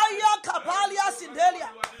ayé kàbálíà síndélíà.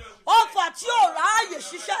 Ọfà tí ò ráàyè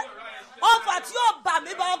ṣiṣẹ́. Ọfà tí ò bà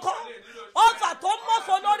mí bá ọkọ. Ọfà tó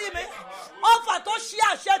mọ́fọ́ lórí mi. Ọfà tó ṣí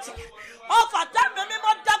àṣetì. Ọfà tẹ́mi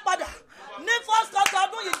mímọ́ dá padà ní first quarter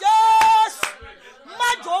ọdún yìí. Jésù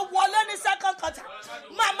májò wọlé ní second quarter.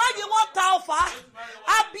 Màmá yìí wọ́n ta ọfà.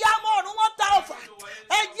 Abiyamọ ọ̀run wọ́n ta ọfà.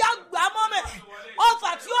 Ẹ̀jẹ̀ àgbà mọ́ mi.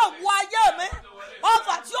 Ọfà tí ò wọ ayé mi.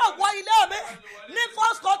 Ọfà tí ò wọ ilé mi ní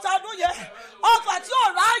first quarter ọdún yẹn. Ọfà tí ò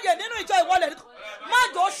ráàyè nínú ìjọ ìwọlẹ̀ nìkan.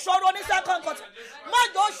 Májò ṣòro ní second quarter.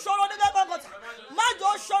 Májò ṣòro ní second quarter. Májò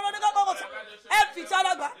ṣòro ní second quarter. Ẹ fi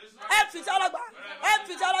tara gbà. Ẹ fi tara gbà. Ẹ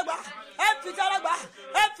fi tara gbà. Ẹ fi tara gbà.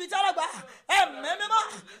 Ẹ fi tara gbà. Ẹ̀mí mímọ́.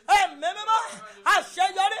 Ẹ̀mí mímọ́.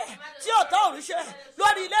 Àṣeyọrí tí ò tọ́ òrìṣẹ́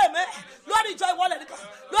lórí ilé mi, lórí ìjọ ìwọlẹ̀ nìkan,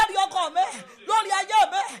 lórí ọkọ mi, lórí ayé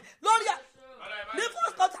mi, lórí ní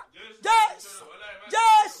first quarter.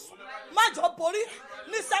 Jésù májò borí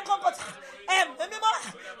ní second quarter. Ẹ̀mí mímọ́.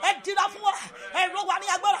 Ẹ dira fún wa. Ẹ rọ̀ wá ní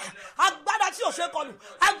agbára tí ò ṣe kọlù,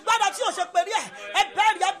 agbára tí ò ṣe pèrè ẹ̀. Ẹ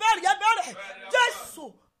bẹ̀rẹ̀. Jésù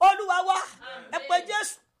Olúwa wa. Ẹ pé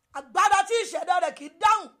Jésù. Agbára tí ìṣẹ̀dá rẹ̀ kì í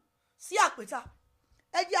dáhùn sí àpèta.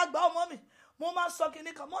 Ẹ jẹ́ àgbà ọmọ mi. Mo máa sọ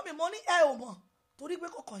kinní kan mọ́ mi. Mo ní ẹ ò mọ̀ torí pé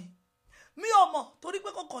kò kàn yín. Mi ò mọ̀ torí pé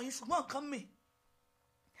kò kàn yín ṣùgbọ́n nǹkan mi.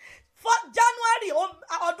 For January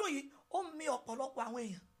ọdún yìí ó mi ọ̀pọ̀lọpọ̀ àwọn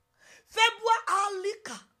èèyàn. February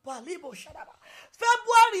alika palibo ṣadaba.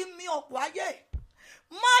 February mi ọ̀pọ̀ ayé.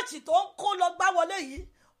 March tó ń kó lọ gbá wọlé yìí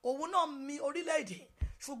òun náà mi orílẹ̀-èdè.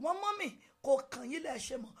 Ṣùgbọ́n mọ́mì kò kàn yín lẹ̀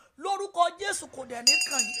ṣe mọ̀. Lórúkọ Jésù kò dẹ̀ ní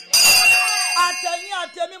kàn yín. Àtẹ̀yìn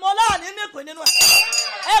àtẹ̀mí mo láàní nípìn nínú ẹ̀.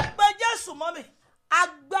 Ẹ pé Jésù mọ́mì.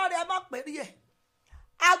 Agbára ẹ má pèrí ẹ̀.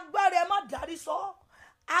 Agbára ẹ má darí sọ.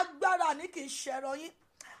 Agbára ní kì í ṣẹ̀rọ yín.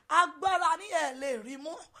 Agbára ní ẹ̀ lè rí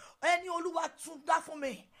mú. Ẹni Olúwa tún dá fún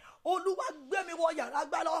mi. Olúwa gbé mi wọ yàrá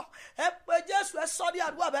agbára. Ẹ pé Jésù ẹ sọ ní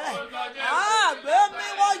àdúrà bẹ́ẹ̀. Gbé mi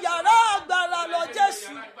wọ yàrá agbára lọ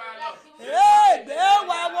Jésù. Gbé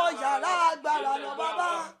wa wọ yàrá agbára lọ bàbá.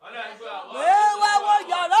 Gbé wa wọ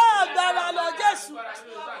yàrá agbára lọ Jésù.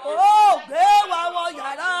 Gbé wa wọ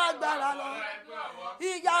yàrá agbára lọ.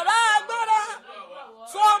 Ìyàrá agbára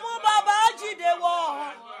sọ mú bàbá jíde wọ.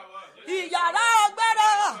 Ìyàrá agbára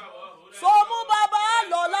sọ mú bàbá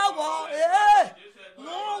lọ láwọ̀.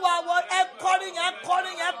 Mú wa wọ ẹkọrin yẹn.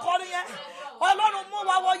 Ọlọ́run mú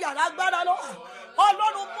wa wọ yàrá agbára lọ.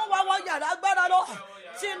 Ọlọ́run mú wa wọ yàrá agbára lọ.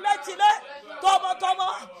 Tilé, tọmọtọmọ,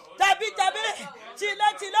 tẹbítẹbí, tilé,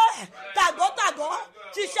 tàgọ́tàgọ́,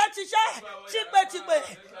 tíṣẹ́, típetìpe.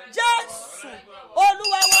 Jésù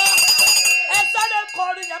Olúwa wa. Ẹ sáré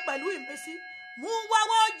kọrin yẹn pẹ̀lú ìmísí. Mú wa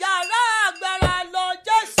wọ yàrá agbára lọ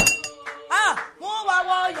Jésù. Mú wa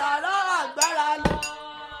wọ yàrá agbára lọ.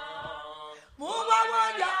 Mú wa wọ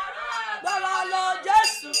yàrá agbára lọ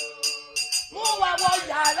Jésù. Mú wa wọ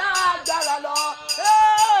yàrá agbára lọ.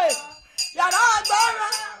 Yàrá agbára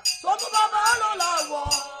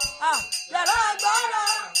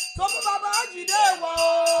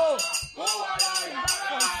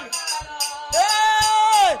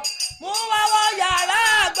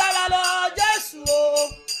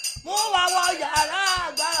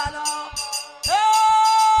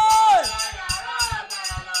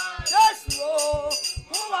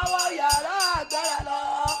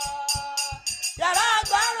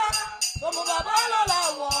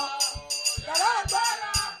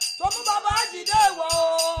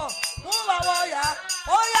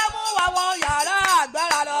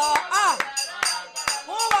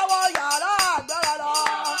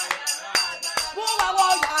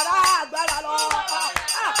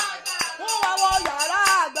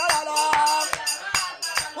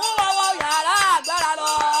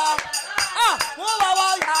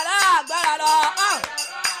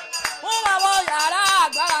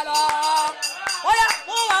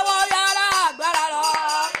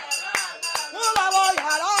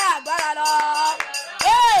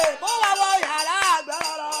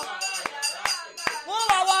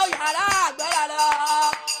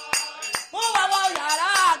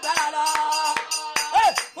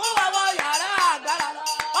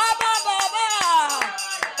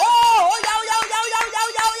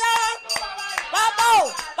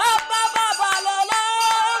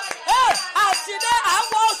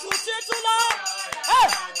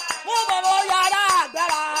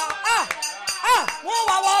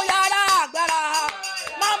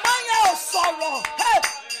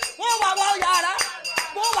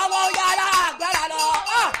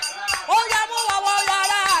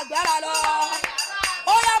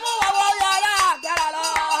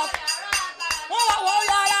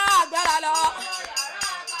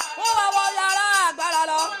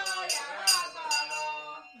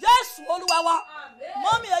olúwa wa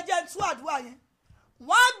mọ́mí ẹ jẹ́ tú àdúrà yẹn.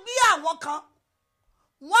 Wọ́n á gbé àwọn kan,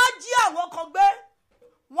 wọ́n á jí àwọn kan gbé,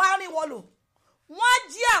 wọ́n á rí wọn lò. Wọ́n á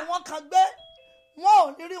jí àwọn kan gbé, wọ́n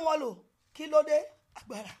ò ní rí wọn lò. Kí ló dé?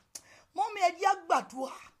 Agbára. Mọ́mí ẹ jẹ́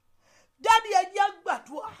gbàdúrà, dádì ẹ jẹ́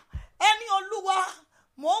gbàdúrà. Ẹni olúwa,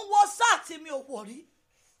 mò ń wọ sáà tí mi ò wọ̀ rí.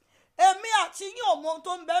 Èmi àti yín ò mọ ohun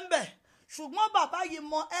tó ń bẹ́ẹ̀ ṣùgbọ́n bàbá yìí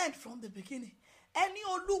mọ end from the beginning. Ẹni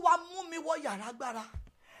olúwa mú mi wọ yàrá agbára.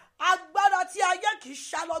 Agbára tí ayé kì í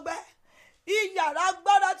ṣá lọ́gbẹ́. Iyàrá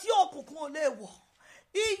agbára tí òkùnkùn ò lè wọ̀.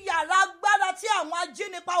 Iyàrá agbára tí àwọn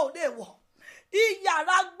ajínipa ò lè wọ̀.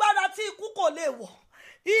 Iyàrá agbára tí ikú kò lè wọ̀.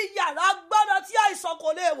 Iyàrá agbára tí àìsàn kò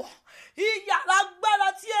lè wọ̀. Iyàrá agbára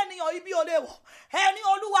tí ènìyàn ibi ò lè wọ̀. Ẹni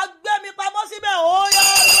olúwa gbé mi pamọ́ síbẹ̀ ó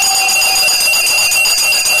yá.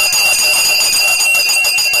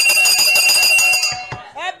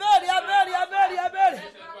 Ẹ béèrè.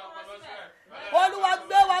 Olúwa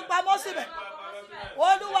gbé wa pamọ́ síbẹ̀.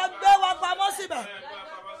 Olúwa gbé wa pamọ́ síbẹ̀.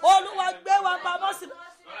 Olúwa gbé wa pamọ́ síbẹ̀.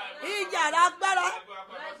 Iyàrá agbára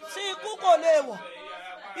tí ikú kò lè wọ̀.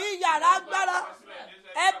 Iyàrá agbára.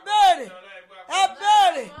 Ẹ béèrè.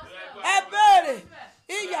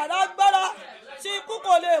 Iyàrá agbára tí ikú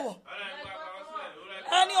kò lè wọ̀.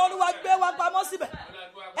 Ẹni olúwa gbé wa pamọ́ síbẹ̀.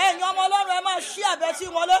 Ẹ̀yin ọmọ ọlọ́run ẹ máa ṣí àbẹ́tí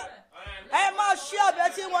wọlé. Ẹ máa ṣí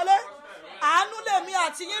àbẹ́tí wọlé. Àánú lèmi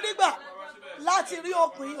àti yín rí gbà láti rí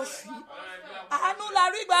òpin oṣù yìí. Àánú la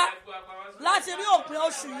rí gbà láti rí òpin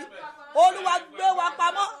oṣù yìí. Olúwa gbé wa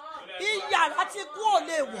pamọ́. Iyàrá tí ikú ò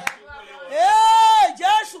lè wọ̀.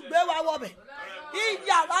 Jésù gbé wa wọbẹ̀.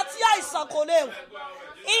 Iyàrá tí àìsàn kò lè wọ̀.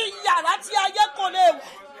 Iyàrá tí ayé kò lè wọ̀.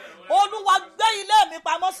 Olúwa gbé ilé mi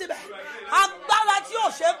pamọ́ síbẹ̀. Agbára tí ò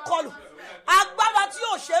ṣe ń kọlù. Agbára tí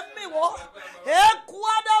ò ṣe ń mìwọ́. Èkú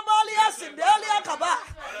Adábọ́lì ẹ̀sìn délé ẹ̀kàbá.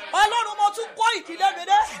 Ọlọ́run mo tún kó ìdílé mi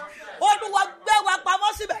dé. Olúwa gbé wa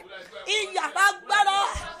pamọ́ síbẹ̀. Iyàrá agbára.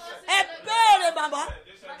 Ẹ béèrè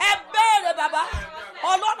bàbá.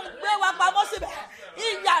 Ọlọ́run gbé wa pamọ́ síbẹ̀.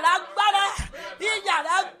 Iyàrá agbára.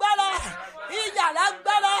 Iyàrá agbára.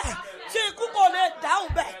 Tí ikú kò lè dáhùn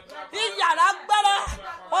bẹ̀. Iyàrá agbára.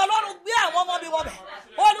 Ọlọ́run gbé àwọn ọmọ mi wọbẹ̀.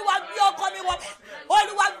 Olúwa gbé ọkọ mi wọbẹ̀.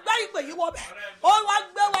 Olúwa gbé ìpè yìí wọbẹ̀. Olúwa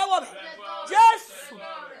gbé wa wọbẹ̀. Jésù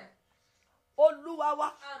olúwa wa.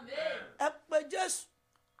 Ẹ pé Jésù.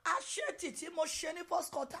 Àṣetì tí mo ṣe ní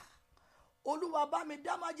first quarter. Olúwa bá mi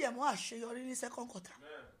dá májẹ̀mú àṣeyọrí ní second quarter.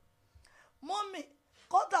 Mọ́mì,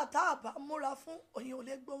 quarter tá a bá múra fún òyìn ò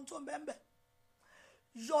lè gbóhun tó ń bẹ́ẹ̀.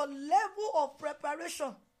 Your level of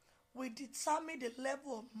preparation will determine the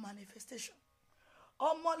level of manifestation.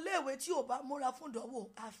 Ọmọléèwé tí ò bá múra fún ìdánwò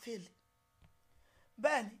á fail.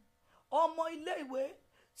 Bẹ́ẹ̀ni, ọmọ iléèwé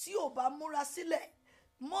tí ò bá múra sílẹ̀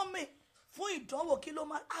mọ́mì fún ìdánwò kí ló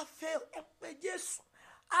máa á fail. Ẹ pé Jésù.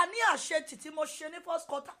 A ní àṣetì tí mo ṣe ní first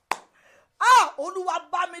quarter. Olúwa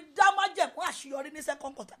bá mi dá májẹ̀mú àṣeyọrí ní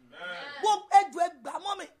second quarter. Gbogbo ẹjọ́ ẹgbàá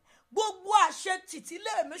mọ́mì. Gbogbo àṣetì tí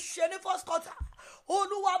ilé mi ṣe ní first quarter.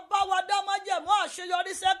 Olúwa bá wa dá májẹ̀mú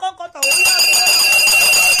àṣeyọrí second quarter.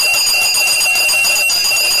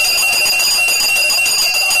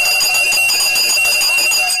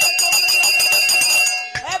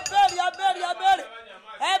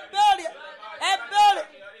 Ẹ béèrè.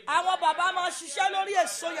 Àwọn bàbá máa ṣiṣẹ́ lórí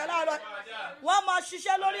èso yẹn láàárọ̀. Wọ́n máa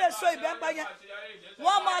ṣiṣẹ́ lórí èso ìbẹ́pẹ yẹn.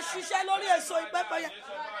 Wọ́n máa ṣiṣẹ́ lórí èso ìbẹ́pẹ yẹn.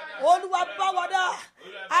 Olúwa bá wa dá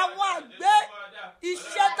àwọn àgbẹ̀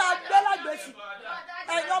iṣẹ́ tá a gbé lágbèsì.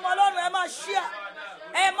 Ẹ̀yin ọmọ ọlọ́run ẹ máa ṣí à.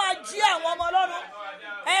 Ẹ máa jí àwọn ọmọ ọlọ́run.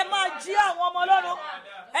 Ẹ máa jí àwọn ọmọ ọlọ́run.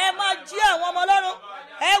 Ẹ máa jí àwọn ọmọ ọlọ́run.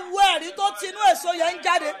 Ẹ wo ẹ̀rí tó tinú èso yẹn ń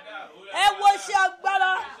jáde. Ẹ wo iṣẹ́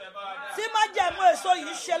agbára tí májẹ̀mú èso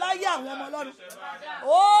yìí ṣe láyé àwọn ọmọ ọlọ́run.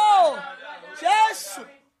 Jésù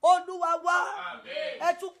olúwa wa.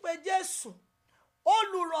 Ẹ tún pé Jésù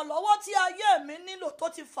olùrànlọ́wọ́ tí ayé mi nílò tó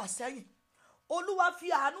ti fà sẹ́yìn. Olúwa fi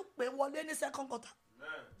àánú pè wọlé ní second quarter.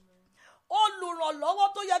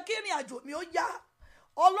 Olùrànlọ́wọ́ tó yẹ kí ìrìn àjò mi ó yá.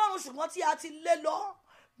 Ọlọ́run ṣùgbọ́n tí a ti lé lọ.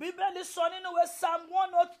 Bíbélì sọ nínú ìwé Psalm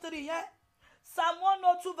 103 yẹn. Psalm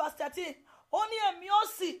 102 verse 13. Ó ní èmi ó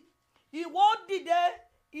sì ìwọ ó dìde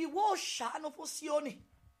ìwọ ó ṣàánú fún Síónì.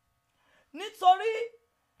 Nítorí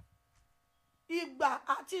ìgbà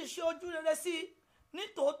àti ìṣe ojú rere sí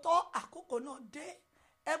nítòótọ́ àkókò náà dé.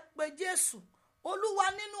 Ẹ pé Jésù Olúwa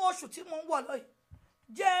nínú oṣù tí mo ń wọ̀ lọ yìí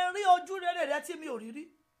jẹ́ rí ojú rere rẹ tí mi ò rí rí.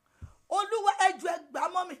 Olúwa ẹjọ́ ẹgbàá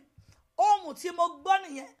mọ́ mi. Ohun tí mo gbọ́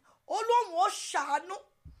nìyẹn. Olóhùn ó ṣàánú.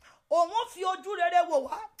 Òun ó fi ojú rere wò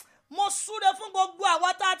wá. Mo súre fún gbogbo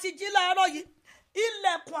àwa tá a ti jí láàárọ̀ yìí.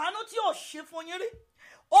 Ilẹ̀kùn àánú tí ò ṣí fún yín rí.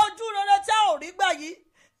 Ojú rere tí a ò rí gbà yìí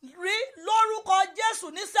rí lórúkọ Jésù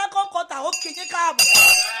ní second quarter ó kì í káàbọ̀.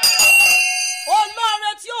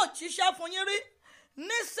 olóore tí ò jíṣẹ́ fún yín rí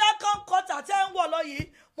ní second quarter tẹ́ ń wọ̀ lọ yìí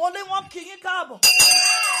mo ní wọ́n kí yín káàbọ̀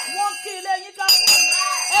wọ́n kí ilé yín káàbọ̀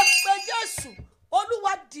ẹ pé Jésù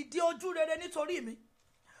Olúwa dìde ojú rere nítorí mi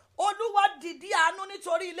Olúwa dìde àánú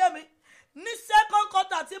nítorí ilé mi ní second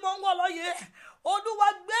quarter tí mo ń wọ̀ lọ yìí Olúwa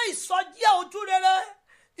gbé ìsọjí ojú rere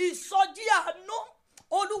ìsọjí àánú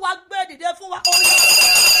Olúwa gbé dìde fún wa.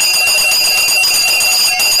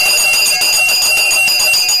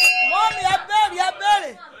 Mọ́mí ẹ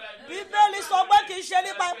béèrè Bíbélì sọ pé kì í ṣe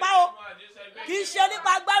nípa ipá o kì í ṣe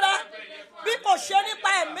nípa agbára bí kò ṣe nípa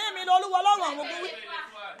ẹ̀mí mi lọ́lúwa Ọlọ́run àwọn ogun wí.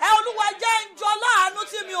 Ẹ Olúwa jẹ́ ń jọ láàánú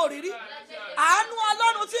tí mi ò rí rí àánú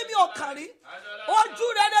Ọlọ́run tí mi ò kàn rí ojú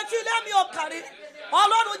rere tí ilé mi ò kàn rí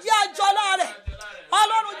Ọlọ́run jẹ́ àjọlá rẹ̀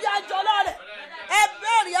Ọlọ́run jẹ́ àjọlá rẹ̀ ẹ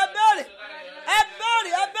béèrè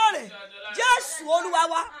Jésù Olúwa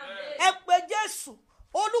wa ẹ pé Jésù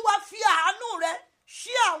Olúwa fi àánú rẹ̀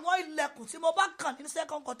ṣí àwọn ilẹ̀kùn tí mo bá kàn ní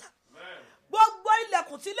second quarter gbogbo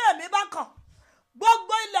ilẹ̀kùn tí ilé mi bá kàn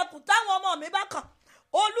gbogbo ilẹ̀kùn táwọn ọmọ mi bá kàn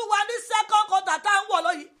Olúwa ní second quarter tá ń wọ̀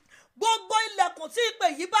lọ́yìí gbogbo ilẹ̀kùn tí ìpè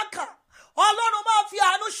yìí bá kàn Ọlọ́run máa fi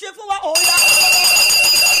àánú ṣe fún wa òòyà.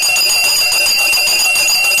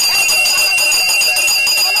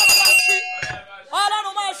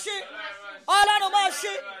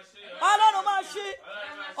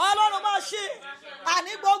 Ọlọ́run máa ṣí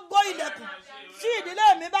àní gbogbo ilẹ̀kùn tí ìdílé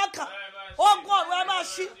mi bá kàn ogun ọ̀run ẹ máa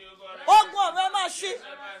ṣí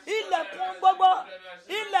ilẹ̀kùn gbogbo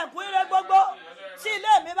ilẹ̀kùn ire gbogbo tí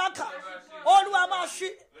ilé mi bá kàn Olúwa máa ṣí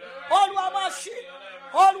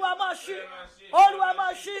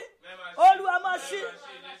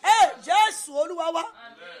Jésù Olúwa wa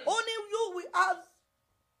only you will have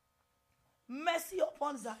mercy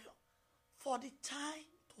upon Zion for the time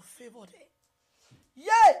to favor them.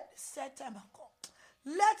 Yea, set time has come.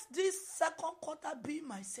 Let this second quarter be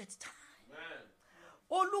my set time.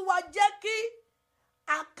 Olúwa jẹ́ kí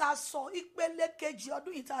àkàsọ̀ ìpele kejì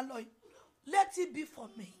ọdún yìí tá lọ yìí. Let it be for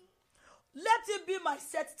me. Let it be my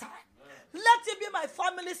set time. Let it be my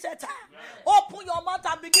family set time. Open your mouth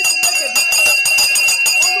and begin to make a decree.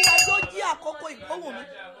 Olúwa jọ̀ọ́ jí àkókò ìgbóhùn mi.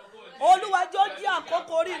 Olúwa jọ̀ọ́ jí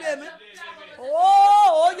àkókò oríire mi.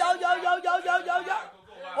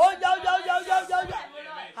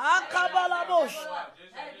 Akabalabosh.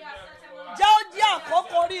 Jọ̀ọ́ jí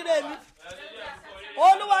àkókò oríire mi.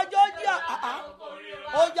 Olúwa jọ̀ọ́ jí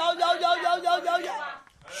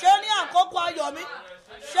ṣé ní àkókò ayọ̀ mi,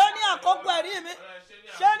 ṣé ní àkókò ẹ̀rí mi,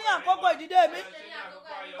 ṣé ní àkókò ìdìde mi.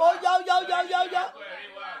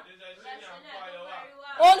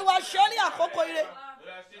 Olúwa ṣé ní àkókò ire.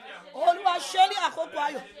 Olúwa ṣé ní àkókò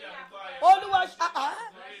ayọ̀. Olúwa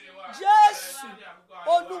Jésù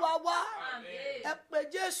Olúwa wá ẹ pé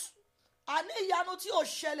Jésù àní ìyanu tí ò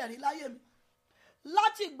ṣẹlẹ̀ rí láyé mi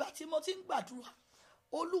láti ìgbà tí mo ti ń gbàdúrà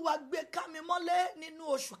Olúwa gbé ká mi mọ́lẹ̀ nínú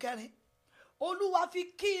oṣù kẹrin. Olúwa fi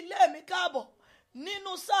kí ilé mi káàbọ̀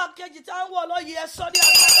nínú sáà kejì tá ń wọ̀ lọ́yẹ̀ ẹ sọ ní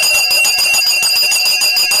àgbà.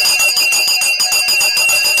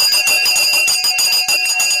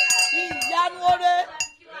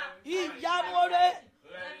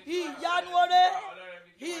 Ìyanu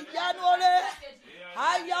ore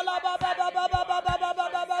ayala baba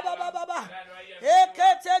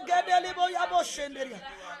ekete gedeli boya bo shenderi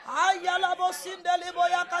ayala bo sindeli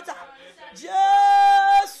boya kata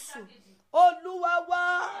Jésù Olúwa wa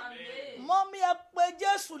mọ́mí ẹ pé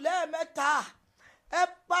Jésù lẹ́ẹ̀mẹ́ta ẹ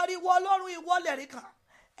pariwo Ọlọ́run ìwọlẹ̀ rí kan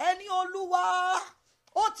ẹni Olúwa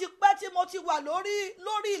ó ti pẹ́ tí mo ti wà lórí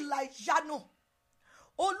ìlà ìyanu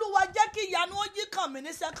Olúwa jẹ́ kí ìyanu ó yí kàn mí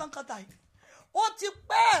ní second quarter yìí ó ti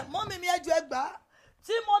pẹ́ mọ́mí mi ẹjọ́ ẹgbàá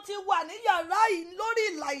tí mo ti wà ní yàrá yìí lórí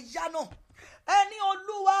ìlà ìyanu ẹni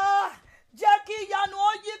Olúwa jẹ́ kí ìyanu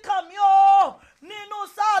ó yí kàn mí o nínú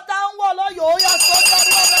sáà tá ń wọ̀ lọ́yọ̀ ó yà sọ́jà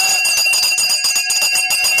lọ́wọ́.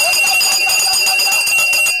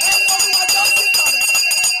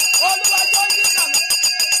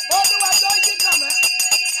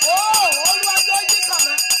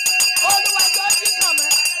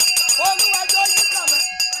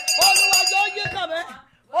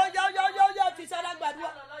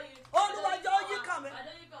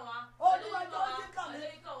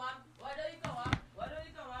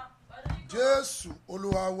 Jésù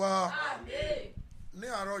Olúwa wa ní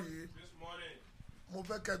àárọ̀ yìí mo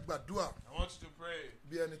fẹ́ kẹ́ gbàdúrà. I want you to pray.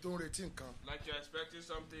 Bí ẹni tó ń retí nǹkan. Like you're expecting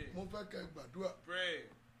something. Mo fẹ́ kẹ́ gbàdúrà. Pray.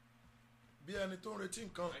 Bí ẹni tó ń retí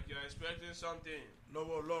nǹkan. Like you're expecting something.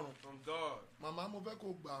 Lọ́wọ́ Ọlọ́run. From God. Màmá mo fẹ́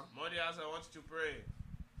kó gbà. Mothers, I want you to pray.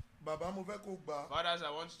 Bàbá mo fẹ́ kó gbà. Fathers, I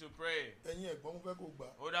want you to pray. Ẹ̀yin ẹ̀gbọ́n mo fẹ́ kó gbà.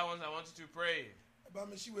 Older ones, I want you to pray. bá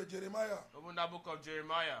mi ṣíwèé Jeremiah. Open that book of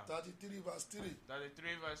Jeremiah. 33 verse 3. 33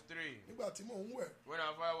 verse 3. Nígbà tí mò ń wẹ̀. When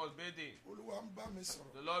our father was bathing, Olúwa ń bá mi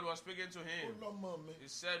sọ̀rọ̀. the Lord was speaking to Ó him. lọ́mọ mi. He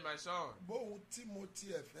said, my son, Bóun tí mo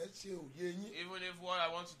tiẹ̀ fẹ́ ṣe òye yín. even if what I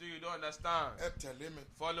want to do you don't understand, Ẹ tẹ̀lé mi.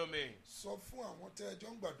 follow me. Sọ fún àwọn tẹ́ ẹ jọ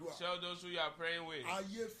ń gbàdúrà. Tell those who you are praying with,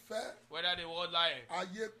 Ayé fẹ́. whether the word like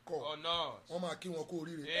Ayé kọ̀. or not. Wọ́n máa kí wọn kú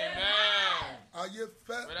oríire. Amen. Ayé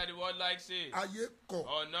fẹ́. Whether the word likes it Ayé kọ̀.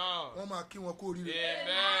 or not. Wọ́n máa kí wọn kú oríire.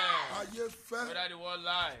 Amen. Ayé fẹ́. Whether the word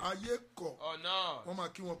likes Ayé kọ̀. or not. Wọ́n máa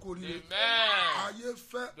kí wọn kú oríire. Amen. Ayé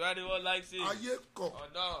fẹ́. Whether the word likes it Ayé kọ̀. or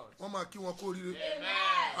not. Wọ́n máa kí wọn kú oríire.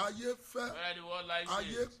 Amen. Ayé fẹ́. Whether the word likes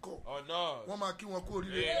Ayé it kọ̀. or not. Wọ́n máa kí wọn kú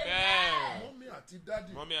oríire. Amen. Mọ́mí àti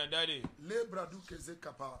dádì. Mommy and daddy. Lébradu keze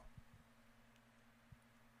kapa.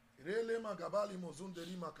 Rele magabali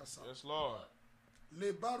mozunderi makasa. Yes, Lord.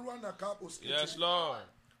 Le barua naka oskete. Yes, Lord.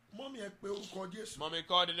 Mọ́mí ẹ pé orúkọ Jésù. Mommy,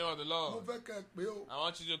 call the name of the Mo Lord. fẹ́ kẹ́ ẹ pé o. I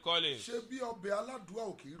want you to call it. Ṣé bí ọbẹ̀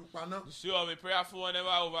aládùúgbò òkè irú paná? You see, I'll be prayerful whenever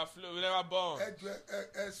I overflow, whenever born. Ẹ jọ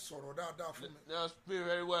ẹ sọ̀rọ̀ dáadáa fún mi. Just pray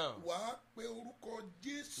very well. Wàá pé orúkọ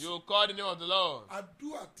Jésù. You call the name of the Lord.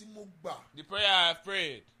 Àdúrà tí mo gbà The prayer I have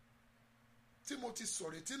prayed, tí mo ti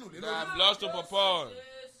sọ̀rọ̀ etí nù lé that I lórí. have lost hope upon.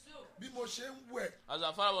 Bí mo ṣe ń wẹ̀, As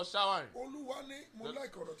our father was showering, Olúwa ní mo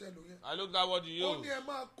láìka ọ̀rọ̀ tẹ́ lò yẹn. I looked at what you Ó ní used. ẹ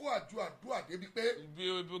máa kó àdúrà débi pé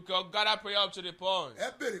We gather prayer up to the point.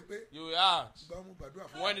 ẹ béèrè pé You will ask, ìgbà mo gbàdúrà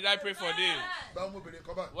fún when did I pray for this? ìgbà mo bèrè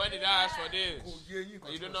nǹkan báyìí. When did I ask for this? Kò yé yín You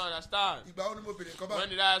kan do tí not mo sọ. understand. Ìgbà wo ni mo bèrè nǹkan When báyìí.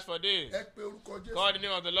 did I ask for this? Ẹ pe orúkọ Jésù. Call the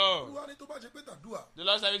name of the Lord. Olúwa ní tó bá ṣe pé tàdúrà The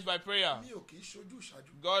Lord service by prayer. mi ò kì í ṣojú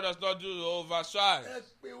ìṣáájú. God does not do oversight. Ẹ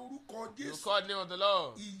pe orúkọ You Jésù. call the name of the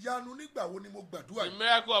Lord. Ìyanu nígbà wo ni mo gbàdúrà The yìí.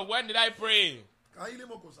 miracle of when did I pray? Káyílé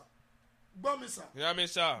mo kò sà. Gbọ́ mi sà. You hear me,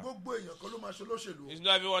 sir? Gbogbo èèyàn kan ló máa ṣe olóṣèlú. It's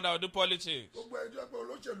not everyone that will do politics. Gbogbo ẹjọ́ pé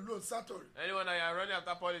olóṣèlú ló ń sátọ̀rì. Anyone that you are running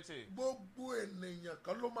after politics. Gbogbo ènìyàn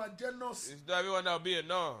kan ló máa jẹ́ nọ́ọ̀sì. It's not everyone that will be a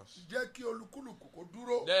nurse. Jẹ́ kí olúkúlùkù kó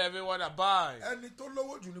dúró. Then everyone that buys. Ẹni tó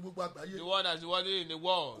lówó jù ní gbogbo àgbáyé. The one that's worthy in the Kò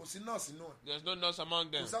world. sí nọ́ọ̀sì náà. There's no nurse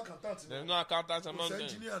among them. Kò sí àkàntàntì There's náà. no accountants among Kò sí them.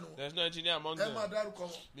 engineer nù. There's no engineer among Ẹ máa them. dárúkọ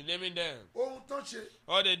wọn. Be naming them. Ohun tán ṣe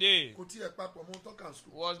All they did kò tiẹ̀ papọ̀ mọ́ tán kàn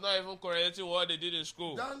skul. was not even correlating what they did in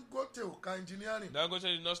school. Dangote ò ka engineering. Dangote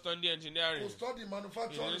did not study engineering. Kò study He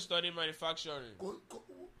manufacturing. didn't study manufacturing.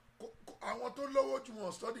 Àwọn tó lówó jù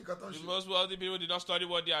wọn study nǹkan tán The ṣe. most wealthy people did not study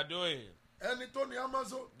what they are doing. Ẹni tó ní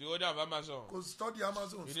Amazon The owner of Amazon. kò study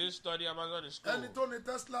Amazon. He didn't study Amazon in school. Ẹni tó ní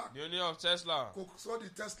Tesla The owner of Tesla. kò study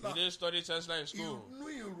Tesla. He didn't study Tesla in school. Inú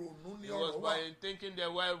ìrònú ni It was ọ̀rọ̀ by wà. thinking their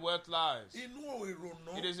where wealth lies. Inú It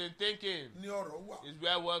ìrònú is in thinking ni ọ̀rọ̀ wà. is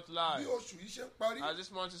where wealth Bí lies. oṣù yìí ṣe ń parí, As this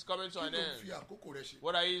month is coming to kí an ló ń fi end, àkókò rẹ̀ ṣe?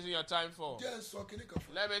 what are you using your time for? Jẹ́ ń sọ kíní kan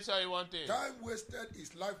fún ẹ. Let me tell you one thing. Time wasted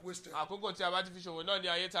is life wasted. Àkókò tí a bá ti fi ṣòwò náà ni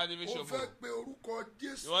ayé tá a ti fi Ó fẹ́ ṣòwò. pe orúkọ You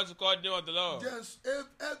Jésù. want to call the name of the Lord? Yes,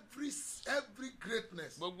 every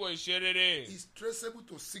greatness Gbogbo ìṣerere is traceable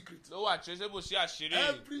to secret. ló wà traceable sí àṣírí.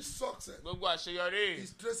 Every success Gbogbo àṣeyọrí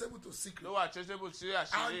is traceable to secret. ló wà traceable sí And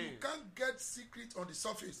àṣírí. you can't get secret on the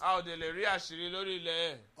surface A ò dẹ̀ lè rí àṣírí lórí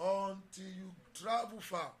ilẹ̀. until you travel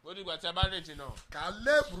far. Ó dìgbà tí a bá rìn jìnnà.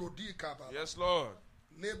 Kàlẹ́ brodi kaba. Yes, Lord.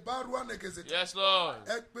 Lè bá ruwa nẹ̀gẹ̀sẹ̀. Yes, Lord.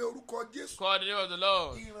 Ẹ pe orúkọ Jésù. Call the name of the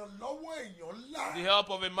Lord. Ìrànlọ́wọ́ èèyàn ńlá. The help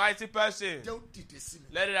of a mighty person. Jẹ́ ó dìde sí mi.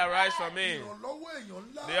 Let it arise from me. Ìrànlọ́wọ́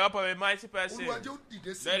èèyàn ńlá. The help of a mighty person. Olúwa jẹ́ ó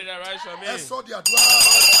dìde sí Let mi. it arise from me. Ẹ sọ di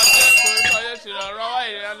àdúrà. Jésù ìrànlọ́wọ́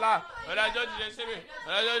ènìyàn ńlá ọ̀làjọ́ dìde sí mi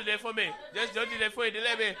ọ̀làjọ́ dìde fún mi Jésù tó dìde fún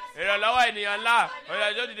ìdílé mi ìrànlọ́wọ́ ènìyàn ńlá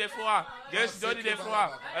ọ̀làjọ́ dìde fún wa Jésù tó dìde fún wa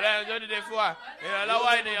ọ̀làjọ́ dìde fún wa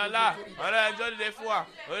ìrànlọ́wọ́ ènìyàn ńlá ọ̀làjọ́ dìde fún wa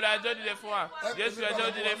ọ̀làjọ́ dìde fún wa Jésù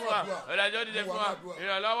ẹjọ́ dìde fún wa ọ̀làjọ́ dìde fún wa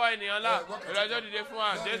ìrànlọ́wọ́ ènìyàn ńlá ọ̀làjọ́ dìde fún wa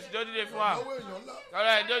Jésù tó dìde fún wa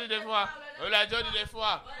ọ̀làjọ́ dìde fún wa ọ̀làjọ́ dìde fún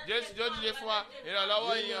wa Jésù tó dìde fún wa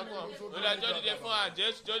ìrànlọ́wọ́ ènìyàn kan ọ̀làjọ́ dìde fún wa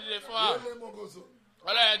Jésù tó dìde fún wa.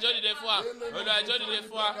 Ọlọ́run dìde fún wa Olùwàjọ́ dìde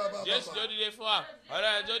fún wa Jésù tó dìde fún wa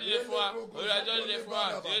Ọlọ́run dìde fún wa Olùwàjọ́ dìde fún wa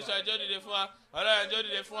Jésù ẹjọ́ dìde fún wa Ọlọ́run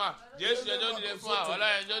dìde fún wa Jésù ẹjọ́ dìde fún wa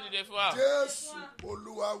Ọlọ́run dìde fún wa. Jésù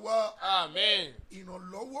Olúwa wa. Amen.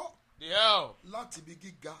 Ìrànlọ́wọ́ The help láti ibi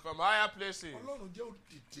gíga. from higher places. Ọlọ́run jẹ́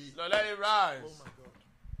òdìdí. Lord, let it rise. Oh my God.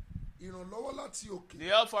 Ìrànlọ́wọ́ láti òkè. The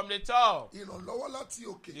help from the top. Ìrànlọ́wọ́ láti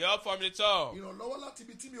òkè. The help from the top. Ìrànlọ́wọ́ láti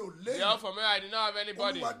ibi tí mi ò The help léyìn. from where I did not have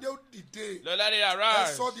anybody. Olúwa jẹ́ òdìdí. Lord, let it Ẹ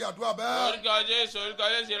arise. sọ di àdúrà bẹ́ẹ̀. Orúkọ Jésù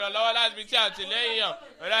ìrànlọ́wọ́ láti ibi tí a ti lẹ́yìn yàn.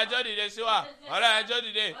 Ọlọ́run dìde sí wa. Ọlọ́run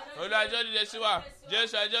dìde. Olùwàjọ́ dìde sí wa.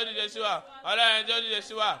 Jésù ẹjọ́ dìde sí wa. Ọlọ́run dìde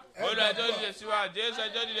sí wa. Olùwàjọ́ dìde sí wa. Jésù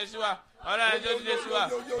ẹjọ́ dìde sí wa. Ọlọ́run ẹjọ́ dìde sí wa.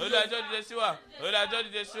 Olúwa ẹjọ́ dìde sí wa. Olúwa ẹjọ́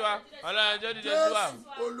dìde sí wa. Ọlọ́run ẹjọ́ dìde sí wa.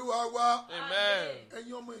 Jésù Olúwa wa. Amen.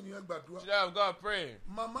 Ẹ̀yin ọmọ ènìyàn gbàdúrà. Children of God, pray.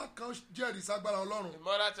 Màmá kan jẹ́rìí ságbára Ọlọ́run. The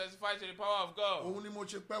mother testified to the power of God. Òun ni mo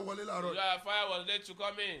ṣe pẹ́ wọlé láàárọ̀. Your fire was late to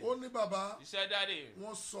come in. Ó ní bàbá. He said, Daddy,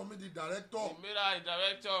 Wọ́n sọ mí di director. he made her a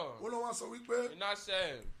director. Ó lọ́ wá sọ wípé He now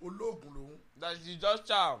said olóògùn lòun. that she just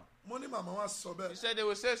charm. Mo ní màmá wa sọ He bẹ́ẹ̀. said they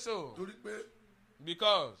will say so Torí pé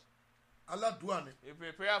because aládùúà ni. if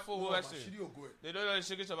a prayerful Wọ́n máa person, ṣírí ògo ẹ̀. they don't know the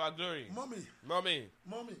secrets of our glory. Mọ́mì Mommy,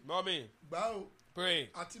 mọ́mì gbà ó. pray.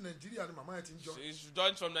 Àti Nàìjíríà ni màmá yẹn ti ń jọ. She's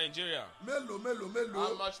joined from Nigeria. Mélòó.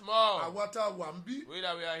 How much more? Àwa tá a wà ń bí. We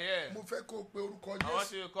that we are here. Mo fẹ́ kó o pe orúkọ I want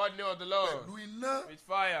Jésù. you to call the name of the Lord Pẹ̀lú iná. with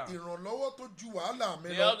fire. Ìrànlọ́wọ́ tó ju wàhálà mi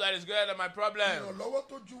The lọ. help that is greater than my problem. Ìrànlọ́wọ́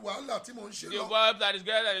tó ju wàhálà tí mò ń ṣe The lọ. help that is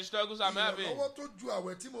greater than the struggles I'm having. Ìrànlọ́wọ́ tó ju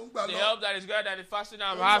àwẹ̀ tí mò ń gbà The lọ. help that is greater than the fasting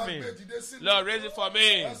I'm Olúwa having. gbé dìde sí mi. Lord, raise it for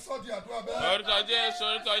me. Ẹ sọ́ di àdúrà bẹ́ẹ̀. Orúkọ Jésù,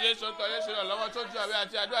 orúkọ Jésù, orúkọ Jésù, ìrànlọ́wọ́ tó ju àwẹ̀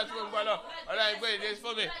àti àdúrà tí mo ń gbọ́ lọ. Ọlọ́run gbé dìde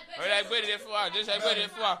fún mi. Ọlọ́run gbé dìde fún wa. Jésù gbé dìde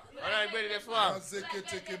fún wa. Ọlọ́run gbé dìde fún wa.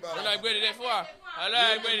 Azeketeke bara. Ọlọ́run gbé dìde fún wa.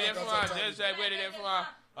 Ọlọ́run gbé dìde fún wa. Jésù gbé dìde fún wa.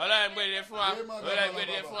 Ọlọ́run gbé dìde fún wa. Ọlọ́run gbé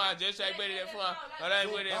dìde fún wa. Jésù gbé dìde fún wa. Ọlọ́run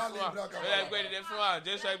gbé dìde fún wa. Ọlọ́run gbé dìde fún wa.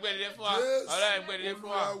 Jésù gbé dìde fún wa. Ọlọ́run gbé dìde fún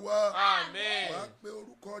wa. Amen. Wàá pe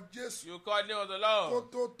orúkọ Jésù. You call the name of the Kó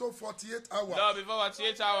Lord. tó 48 hours. Lord, before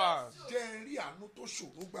 48 hours. Jẹ́ n rí àánú tó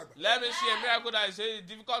ṣòro gbàgbà. Let me see a miracle that is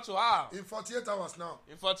difficult to have. In 48 hours now.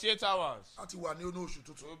 In 48 hours. A ti wà ní inú oṣù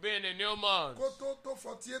tuntun. We'll be in a new month. Kó tó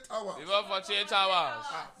 48 hours. Before 48 hours.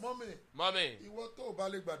 Mọ́mì, Mommy, ìwọ tó o bá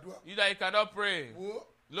lè gbàdúrà. you that you cannot pray. Wo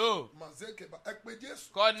Look, Màzékèbá ẹ pé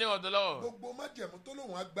Jésù. call the name of the Lord. Gbogbo májẹ̀mú tó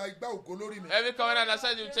lòun á gba igbá ògo lórí mi. Every covenant that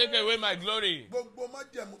says you take away my glory. Gbogbo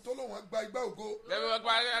májẹ̀mú tó lòun á gba igbá ògo. Every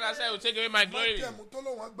covenant that says you take away my glory. Májẹ̀mú tó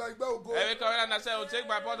lòun á gba igbá ògo. Every covenant that says you take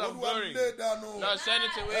my pot of Olúwa glory. lé dànù. Lord, send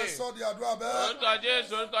it Ẹ away. sọ́ di àdúrà bẹ́ẹ̀. Orúkọ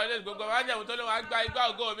Jésù, orúkọ Jésù, gbogbo májẹ̀mú tó lóun á gba igbá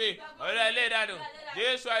ògo mi. Ọlọ́run ilé ìdánù.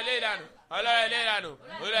 Jésù ilé ìdánù. Ọlọ́run ilé ìdánù.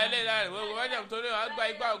 Ọlọ́run ilé ìdánù. Gbogbo májẹ̀mú tó lóun á gba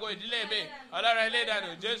igbá ògo ìdílé mi. Ọlọ́run ilé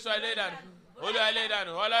ìdánù. Jésù ilé ìdánù. Olúwa ilé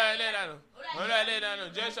ìdánù. Ọlọ́run ilé ìdánù. Olúwa ilé ìdánù.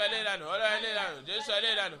 Jésù ilé ìdánù. Ọlọ́run ilé ìdánù. Jésù ilé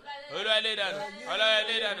ìdánù. Olúwa ilé ìdánù. Ọlọ́run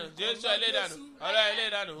ilé ìdánù. Jésù ilé ìdánù. Ọlọ́run ilé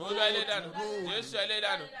ìdánù. Olúwa ilé ìdánù. Jésù ilé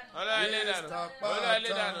ìdánù. Ọlọ́run ilé ìdánù. Olúwa ilé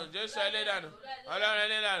ìdánù. Jésù ilé ìdánù. Ọlọ́run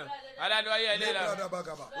ilé ìdánù. Aládùúgbò ilé ìdánù.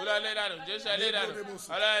 Olúwa ilé ìdánù. Jésù ilé ìdánù.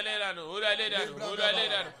 Ọlọ́run ilé ìdánù. Olúwa ilé ìdánù. Olúwa ilé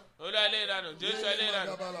ìdánù. Olúwa ilé ìdánù. Jésù ilé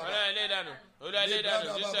ìdánù. Ọlọ́run ilé ìdánù. Olúwa ilé ìdánù.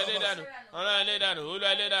 Jésù ilé ìdánù. Ọlọ́run ilé ìdánù.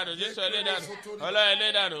 Olúwa ilé ìdánù. Jésù ilé ìdánù. Ọlọ́run ilé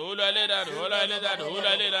ìdánù. Olúwa ilé ìdánù. Olúwa ilé ìdánù.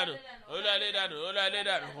 Olúwa ilé ìdánù. Olúwa ilé ìdánù. Olúwa ilé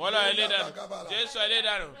ìdánù. Olúwa ilé ìdánù. Jésù ilé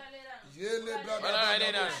ìdánù. Olúwa ilé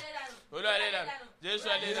ìdánù. Olúwa ilé ìdánù. Jésù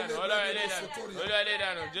ilé ìdánù. Olúwa ilé ìdánù. Olúwa ilé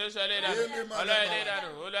ìdánù. Jésù ilé ìdánù. Olúwa ilé ìdánù.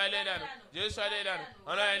 Olúwa ilé ìdánù. Jésù ilé ìdánù.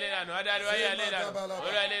 Olúwa ilé ìdánù. Adáríwáyé ilé ìdánù.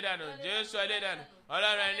 Olúwa ilé ìdánù. Jésù ilé ìdánù.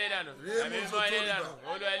 Ọlọ́run ilé ìdánù. Ẹ̀mí mímọ́ ilé ìdánù.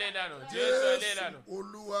 Olúwa ilé ìdánù. Jésù ilé ìdánù.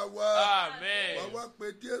 Olúwa wa. Amen. Wà wá pé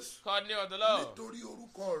Jésù. Call the name of the Lord. Nítorí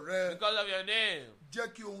orúkọ rẹ. Because of your name.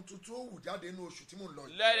 Jẹ́ kí ohun tuntun ó wù jáde nínú oṣù tí mò ń lọ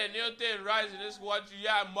yìí. Let a new thing rise in this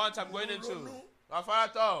year and month I'm going into. My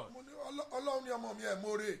father thought. Mo ní Ọlọ́run ní ọmọ mi ẹ̀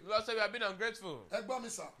mórè. Lord said we have been ungrateful. Ẹ gbọ́ mi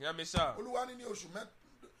sà. Hear me, sir. Olúwa ní oṣù mẹ́ta.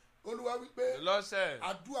 Olúwa wípé. The Lord said.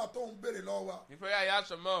 Àdúrà tó ń béèrè lọ́wọ́ wa. The prayer I asked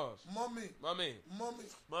from us. Mommy.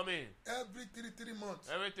 Every 3 months.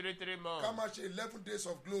 Every 3 months. Ká máa ṣe 11 days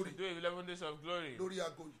of glory. Do 11 days of glory. Lórí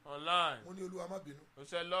aago yìí. Online. Mo ní Olúwa má bínú. We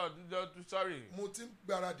said, Lord, don't sorry. Mo ti ń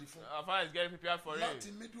gbáradì fún. Our father is getting prepared for it.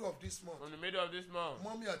 Láti middle of this month. From the middle of this month.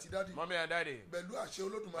 Mommy àti daddy. Mommy and daddy. Pẹ̀lú àṣẹ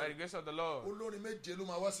Olódùmarè. By the grace of the Lord. Olórin méje ló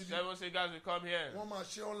máa wá síbí. 7 singers will come here. Wọ́n máa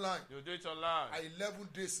ṣe online. You do it online. 11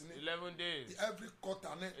 days ni. 11 days. Every quarter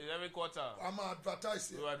ni. Every quarter. A máa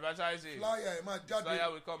advertise. You advertise it. Flyer ẹ máa jáde.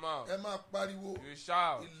 Flyer will come out. Ẹ máa pariwo. You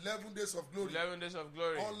shout. 11 days of glory. 11 days of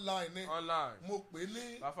glory. Online ni. Online. Mo pè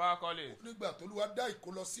ní. My father call it. Nígbà tó Olúwa dá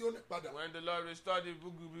ìkólọ Síónì padà. When the Lord restored the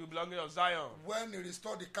belonging of Zion. When he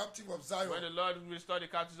restored the captive of Zion. When the Lord restored the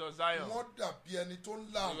captives of Zion. Wọ́n dàbí ẹni tó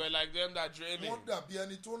ń là. They were like them that dreaming. Wọ́n dàbí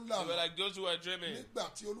ẹni tó ń là. They were like those who were dreaming. Nígbà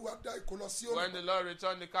tí Olúwa dá ìkólọ Síónì. When the Lord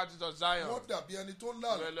returned the captives of Zion. Wọ́n dàbí ẹni tó ń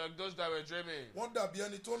là. They were like those that were dreaming. Wọ́n dàbí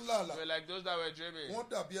ẹni tó ń là. They were like those that were dreaming. Wọ́n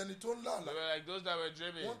dàbí ẹni tó ń là. They were like those that were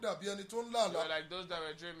dreaming. Wọ́n dàbí ẹni tó ń là. They were like those that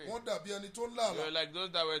were dreaming. Wọ́n dàbí ẹni tó ń là. They were like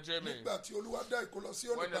those that were dreaming. Nígbà tí Olúwa dá ìkólọ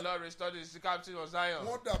Síónì When the padà. Lord restored the captives of Zion.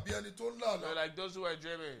 Wọ́n dàbí ẹni tó ń là. They were like those who were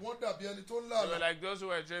dreaming. Wọ́n dàbí ẹni tó ń là. They were like those who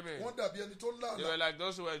were dreaming. Wọ́n dàbí ẹni tó ń là. They were like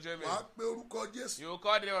those who were dreaming. Wàá pe orúkọ Jésù. You will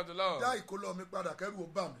call the name of the Lord. Dá ìkólọ mi padà kẹ́rù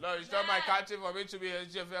ó bà mí. Lord, restore my captive for me to be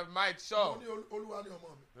a might Mo sure. ní Olúwa ní ọmọ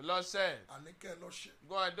mi. The Lord said, Àní kẹ́ ẹ lọ ṣe.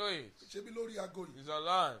 go and do it. Ṣebí lórí aago yìí. It's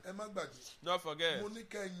online. Ẹ má gbàgbé. Don't forget. Mo ní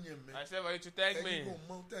kẹ́ ẹ yìn mí. I said for you to thank Ẹ̀yin me. kò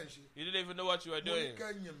mọ ohun tẹ́ ẹ ṣe. You didn't even know what you were Mo ní doing. kẹ́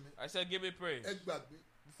ẹ yìn mí. I said, give me praise. Ẹ gbàgbé.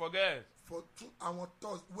 forget. for àwọn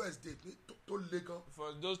Wednesday tó le gan.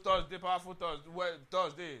 For those Thursday, powerful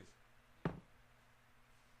Thursdays.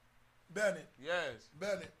 Bẹ́ẹ̀ni. Yes.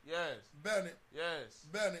 Bẹ́ẹ̀ni. Yes. Bẹ́ẹ̀ni. Yes.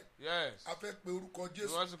 Bẹ́ẹ̀ni. Yes. A fẹ́ pe orúkọ Jésù.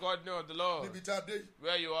 You want to call the name of the Lord. Níbi tá a dé yìí.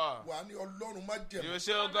 Where you are. Wà á ní Ọlọ́run má jẹ̀mú. You will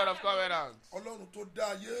say, O God of covenant. Ọlọ́run tó dá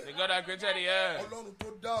ayé. The God that created the earth. Ọlọ́run tó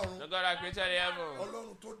dá ọ̀run. The God that created the heaven.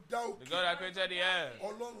 Ọlọ́run tó dá òkè. The God that created the earth.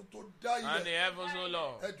 Ọlọ́run tó dá And the ilẹ̀. heavens, O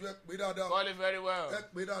Lord. Ẹ jọ̀ọ́ ẹ pè dáadáa. Call it very well. Ẹ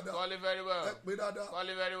pè dáadáa. Call it very Ẹ well. pè dáadáa. Call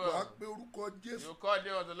it very Wà á well. pe orúkọ Jésù. You call the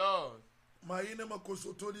name of the Lord. Maine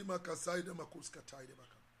makosotoli makasaide makoskataide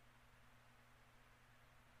baka.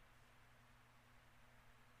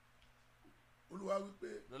 Olúwa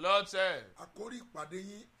wípé The Lord said, àkórí ìpàdé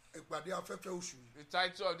yín ìpàdé afẹ́fẹ́ oṣù yìí. the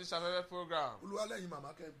title of this affair program, Olúwa lẹ́yìn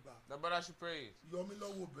màmá kẹ́ gbà. the brother should pray it. Yọ mí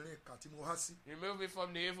lọ́wọ́ obìnrin ìkà tí mo há sí. Remove me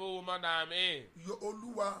from the evil woman that I'm in. Yọ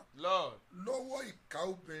Olúwa Lord, lọ́wọ́ ìkà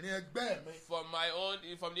obìnrin ẹgbẹ́ mi.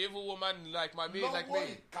 from the evil woman like me. Lọ́wọ́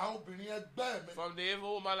ìkà obìnrin ẹgbẹ́ mi. From the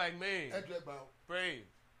evil woman like me. Ẹ jọ̀ọ́ ẹ gbà o. Pray.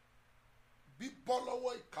 Bíbọ́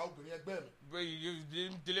lọ́wọ́ ìkà obìnrin ẹgbẹ́ mi. Pray you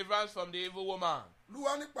deliverance from the evil woman.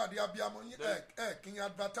 Olúwa nípàdé abiyamọ yín kí n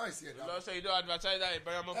advertise ẹ̀ The dáadáa. Lord said you don't advertise that in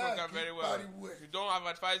Paramount program very well. You don't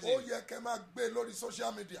advertise Ó it. yẹ kẹ́ máa gbé lórí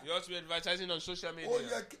social media. You ought to be advertising on social Ó media.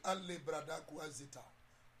 yẹ kí a lè brada kú azita.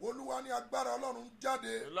 Olúwa ní agbára Ọlọ́run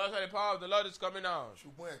jáde. The Lord said the power of the Lord is coming out.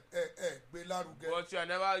 Ṣùgbọ́n ẹ gbé lárugẹ. But you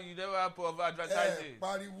never advertise Ẹ it.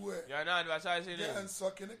 pariwo ẹ. You are not advertising Jẹ́ ẹ̀ ń it.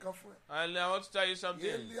 sọ kinní kan fún ẹ. And I want to tell you something.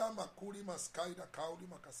 Elia makuri maskaida kauli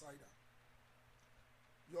makasaida.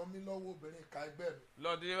 Yọmí lọ́wọ́ obìnrin ìka ẹgbẹ́ mi.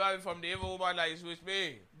 Lord, deliver me from the evil woman that is with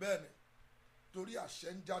me. Bẹ́ẹ̀ni, torí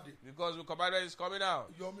àṣẹ ń jáde. Because the commandment is coming out.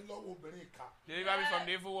 Yọmí lọ́wọ́ obìnrin ìka. Deliver me from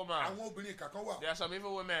the evil woman. Àwọn obìnrin ìka kan wà. There are some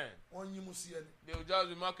evil women. Wọ́n yín mú sí ẹni. They will just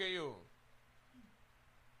be mocking you.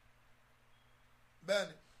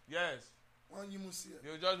 Bẹ́ẹ̀ni, Yes. wọ́n yín mú sí ẹ.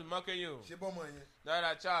 They will just be mocking you. Ṣé bọ́mọ yẹn?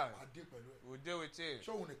 That child Àdé pẹ̀lú ẹ. will deal with it.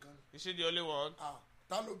 Ṣóhun nìkan ni. Is she the only one?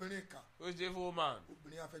 Ta lóbìnrin ìka? Who is the evil woman?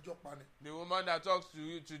 Obìnrin afẹjọ́ pani. The woman that talks to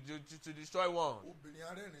you to destroy one. Obìnrin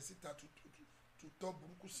arẹ́rìn síta tutọ́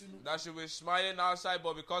burúkú sínú. That she will be smiling outside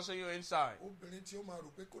but be cursing you inside. Obìnrin tí ó máa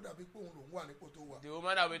rò pé kó dàbí pé òun lòún wà nípò tó wà. The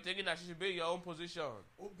woman that will be thinking that she should be in your own position.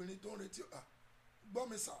 Obìnrin tó ń retí gbọ́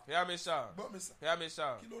mi sà. Hear me, sir. Gbọ́ mi sà. Hear me,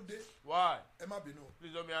 sir. Kí ló dé? Why? Ẹ má bínú.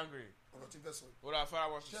 Please don't be angry. Ọ̀rọ̀ tí ń fẹ́ sọ yìí. What our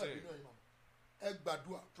father wants to Ṣé say. ẹ̀bínú ẹ̀yin mọ̀? Ẹ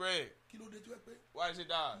gbàdúrà. Pray. Kí ló dé tí wọ́n pé Why is it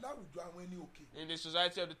that? láwùjọ àwọn ẹni òkè In the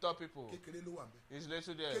society of the top people, kékeré ló wà mẹ́. is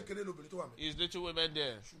little there. Kékeré lóbìnrin tó wà mẹ́. Is little women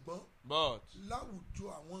there. Ṣùgbọ́n But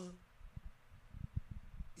láwùjọ àwọn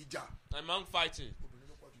ìjà among fighting, obìnrin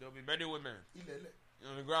ló pọ̀ jù. there will be many women Ilẹ̀ ẹlẹ̀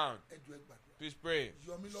on the ground. ẹ jọ̀ọ́ ẹ gbàdúrà. Please pray.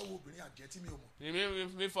 Yọ mí lọ́wọ́ obìnrin àjẹ́ tí mi ò mọ̀.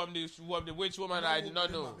 Remove me from the witch woman that I did not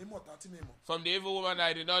Lọ́wọ́ know. obìnrin màmí mọ̀tá tí mi mọ̀. From the evil woman that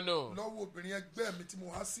I did not know. Lọ́wọ́ obìnrin ẹgbẹ́ mi tí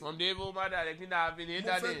mo há sí. From the evil woman that I think that I've been Mo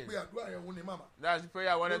hindered fẹ́ in. pe àdúrà yẹn òun ni màmá. That's the prayer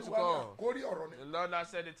I wanted to Olúwa ní call. àkórí ọ̀rọ̀ The ni. Lord has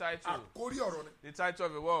said the title. Àkórí ọ̀rọ̀ ni. The title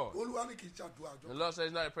of the word. Olúwa ní kì í ṣàdúrà àjọ. The Lord says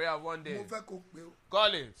it's not a prayer of one Mo day. fẹ́ kó pe o.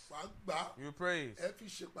 Call it. Wàá gbà á. You pray it. Ẹ fi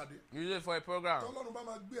ṣèpàdé. Use it for a program. Tọ́lọ́run bá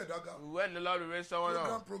máa gbé ẹ̀dá ga. When the Lord will raise someone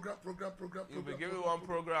up, Program. He will be giving one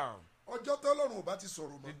program. Ọjọ́ tọ́lọ́run ò bá ti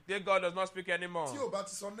sọ̀rọ̀ The mọ́. day God does not speak anymore. Tí ò bá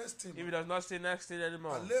ti sọ next thing If He mọ́. does not say next thing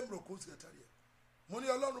anymore. Àlẹ́ kò sí ẹ̀tàrí ẹ̀. Mo ní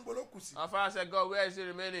Ọlọ́run bó ló kù sí. Our Father said, God, where is He Ó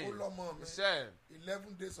remaining? lọ́mọ He mi. said,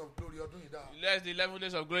 11 days of glory ọdún yìí dáa. let's the 11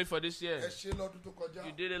 days of glory for this Ẹ year. ṣe lọ́dún tó kọjá.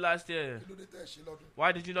 You did it last year. Kí ló dé tẹ́ ẹ ṣe lọ́dún?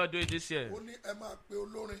 Why did you not do it this year? Ó ní ẹ máa pe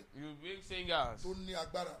olórin You big singers, tó ní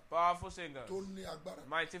agbára. powerful singers, Tó ní agbára.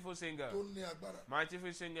 mightyful singers, Tó ní agbára.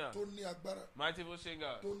 mightyful singers, Tó ní agbára. mightyful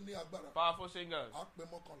singers, Tó ní agbára. powerful singers. Á pe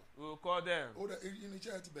mọ́kànlá. We will call them. Ó rẹ̀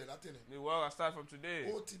irinṣẹ́ ẹ ti bẹ̀rẹ̀ látẹ̀lẹ̀. The world has started from today.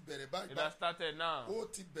 Ó ti bẹ̀rẹ̀ báyìí It has started now. Ó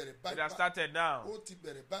ti bẹ̀rẹ̀ báyìí It has started now. Ó ti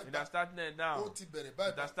bẹ̀rẹ̀ báyìí It has started now. Ó ti bẹ̀rẹ̀ báyìí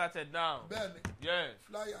It has started now. Bẹ́ẹ̀ni, Yes.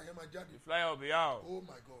 flyer yẹn máa jáde. The flyer will be out. Oh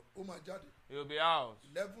my God, ó máa jáde. It will be out.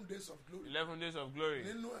 11 days of glory. 11 days of glory.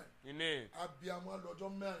 Nínú ẹ̀, In it. abiyamọ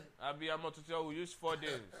lọ́jọ́ mẹ́rin. Abiyamo Tutu will use 4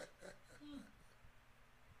 days.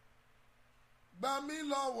 Gbà mí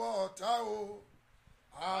lọ́wọ́ ọ̀tá o.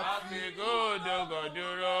 Àfikún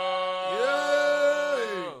dògòdúró.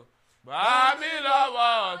 Yéé! Gbà mí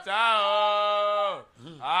lọ́wọ́ ọ̀tá o.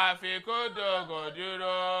 Àfikún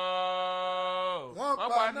dògòdúró. Wọ́n Wọ́n pa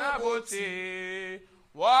pa Nábótì. Nábótì.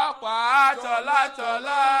 Wọ́n pa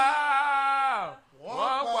tọ̀látọ̀lá.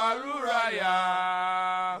 Wọ́n pa Rúráyà.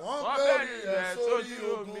 Wọ́n bẹ̀rù rẹ̀ sójú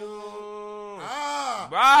omi. Ah!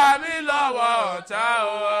 Gbà mí lọ́wọ́ ọ̀tá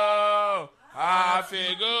o.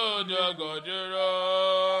 Àfikún dògòdúró.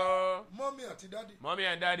 Mọ́mí àti dádì. Mommy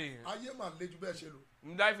and daddy, Ayé máa le ju bẹ́ẹ̀ ṣe lò.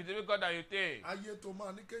 life is difficult than you think. Ayé tó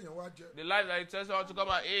máa ní kéèyàn wá jẹ. The life that you tell someone to come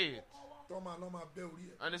and eat. Tó máa lọ́ máa bẹ́ orí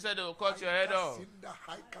ẹ̀. And they said they will cut your head off. Àìkásíndà,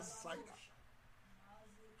 àìkásísáìdà.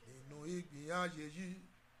 ìgbìn ayé yìí.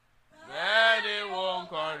 Bẹ́ẹ̀ni wọ́n ń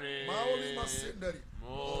kọrin. Máa ó rí máa ṣe ń dẹ̀rì.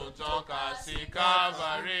 Mo tọ́ka sí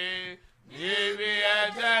Calvary níbi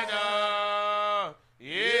ẹ̀jẹ̀ náà.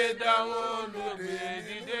 Ìdánwò ló gbé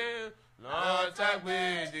dìde, lọ́tà gbé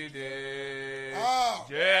dìde.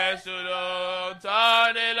 Jésù ló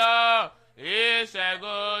tọ́ni lọ,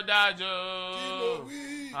 ìṣẹ́gun dájú. Kí ló wí?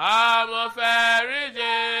 Àmọ́ fẹ́ rí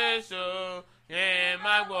Jésù, kí n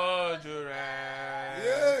má gbójú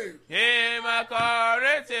rẹ̀. Kí n má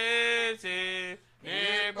kọrin títí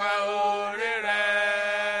nípa orí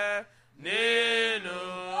rẹ̀. Nínú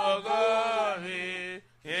ògo mi,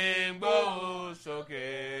 kí n gbóhùn sókè.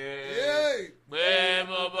 Pé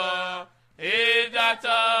mo bọ̀ ìjà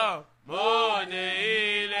tán, mo dé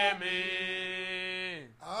ilé mi.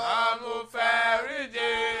 Àmọ́ fẹ́ rí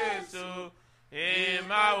Jésù,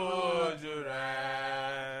 ìmá wojú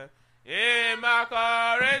rẹ̀. Ìmá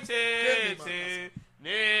kọrin títí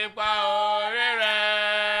nípa orí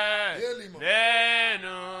rẹ̀.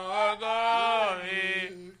 Nínú ògo mi,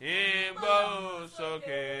 ìgbóhùn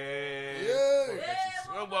sókè.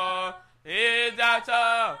 Gbogbo ìjà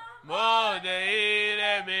tán, mo dé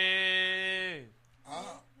ilé mi.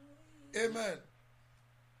 Amen.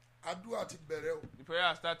 Àdúrà ti bẹ̀rẹ̀ o. The prayer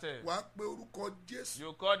has started. Wà á pe orúkọ Jésù.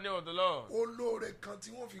 You call the name of the Lord. Olóore kan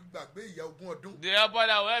tí wọ́n fi gbàgbé ìyà ogún ọdún. The helper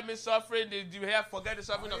that will help me suffering, did you hear forget the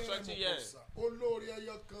suffering of 20 years? Olóore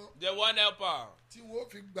ẹyọ kan The one helper tí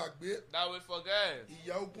wọ́n fi gbàgbé that will forget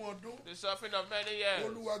ìyà ogún ọdún. the suffering of many years.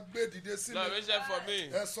 Olúwa gbé dìde sí Lord, mi. raise them for me.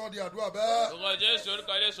 Ẹ sọ di àdúrà bẹ́ẹ̀. Orúkọ Jésù,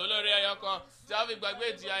 orúkọ Jésù, olórí ẹyọ kan tí a fi gbàgbé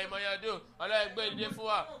ìjìyà ìmọ̀yàdún. Ọlọ́run gbé dìde fún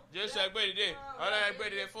wa. Jésù ẹ gbé dìde. Ọlọ́run gbé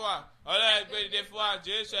dìde fún wa. Ọlọ́run gbé dìde fún wa.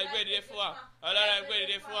 Jésù ẹ gbé dìde fún wa. Ọlọ́run gbé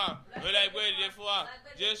dìde fún wa. Ọlọ́run gbé dìde fún wa.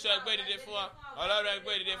 Jésù ẹ gbé dìde fún wa. Ọlọ́run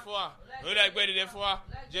gbé dìde fún wa. Ọlọ́run gbé dìde fún wa.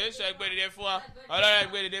 Jésù ẹ gbé dìde fún wa. Ọlọ́run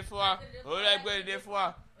gbé dìde fún wa. Ọlọ́run gbé dìde fún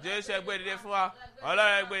wa. Jésù ẹ gbé dìde fún wa.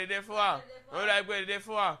 Ọlọ́run gbé dìde fún wa. Ọlọ́run gbé dìde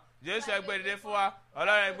fún wa. Jésù ẹ gbé dìde fún wa.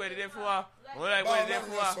 Ọlọ́run gbé dìde fún wa. Ọlọ́run gbé dìde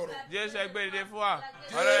fún wa. Jésù ẹ gbé dìde fún wa.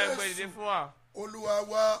 Ọlọ́run gbé dìde fún wa. Olúwa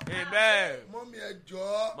wa. Amen. Mọ́mí ẹ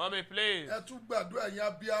jọ̀ọ́. Mommy, please. Ẹ tún gbàdúrà yín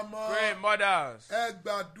abiyamọ. Pray, mothers. Ẹ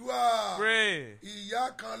gbàdúrà. Pray.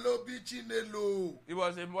 Ìyá kan ló bí Chinelo. It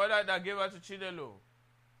was a mother that gave birth to Chinelo.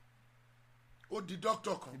 Ó di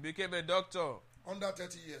dókítà He kan. became a doctor Under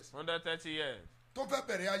 30 years. under 30 years. Tó fẹ́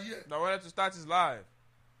bẹ̀rẹ̀ ayé ẹ̀. That wanted to start his life.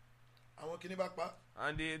 Àwọn kìíní bá pa.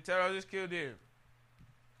 And the terrorists killed him.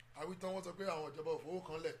 Àwítán wọ́n sọ pé àwọn ìjọba òfowó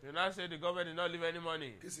kan lẹ̀. They now say the government did not leave any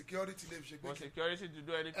money Kí security lè fi ṣe for gbé kí. security to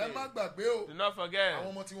do Ẹ anything. má gbàgbé o. Do not forget,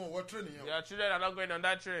 Àwọn ọmọ tí wọn wọ train yẹn o. their children are not going on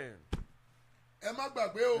that train. Ẹ má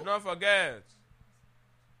gbàgbé Do o. not forget,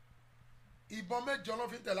 Ìbọn mẹ́jọ ló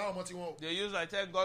fi ń tẹ̀lé àwọn ọmọ tí wọn o. they use like 10 guns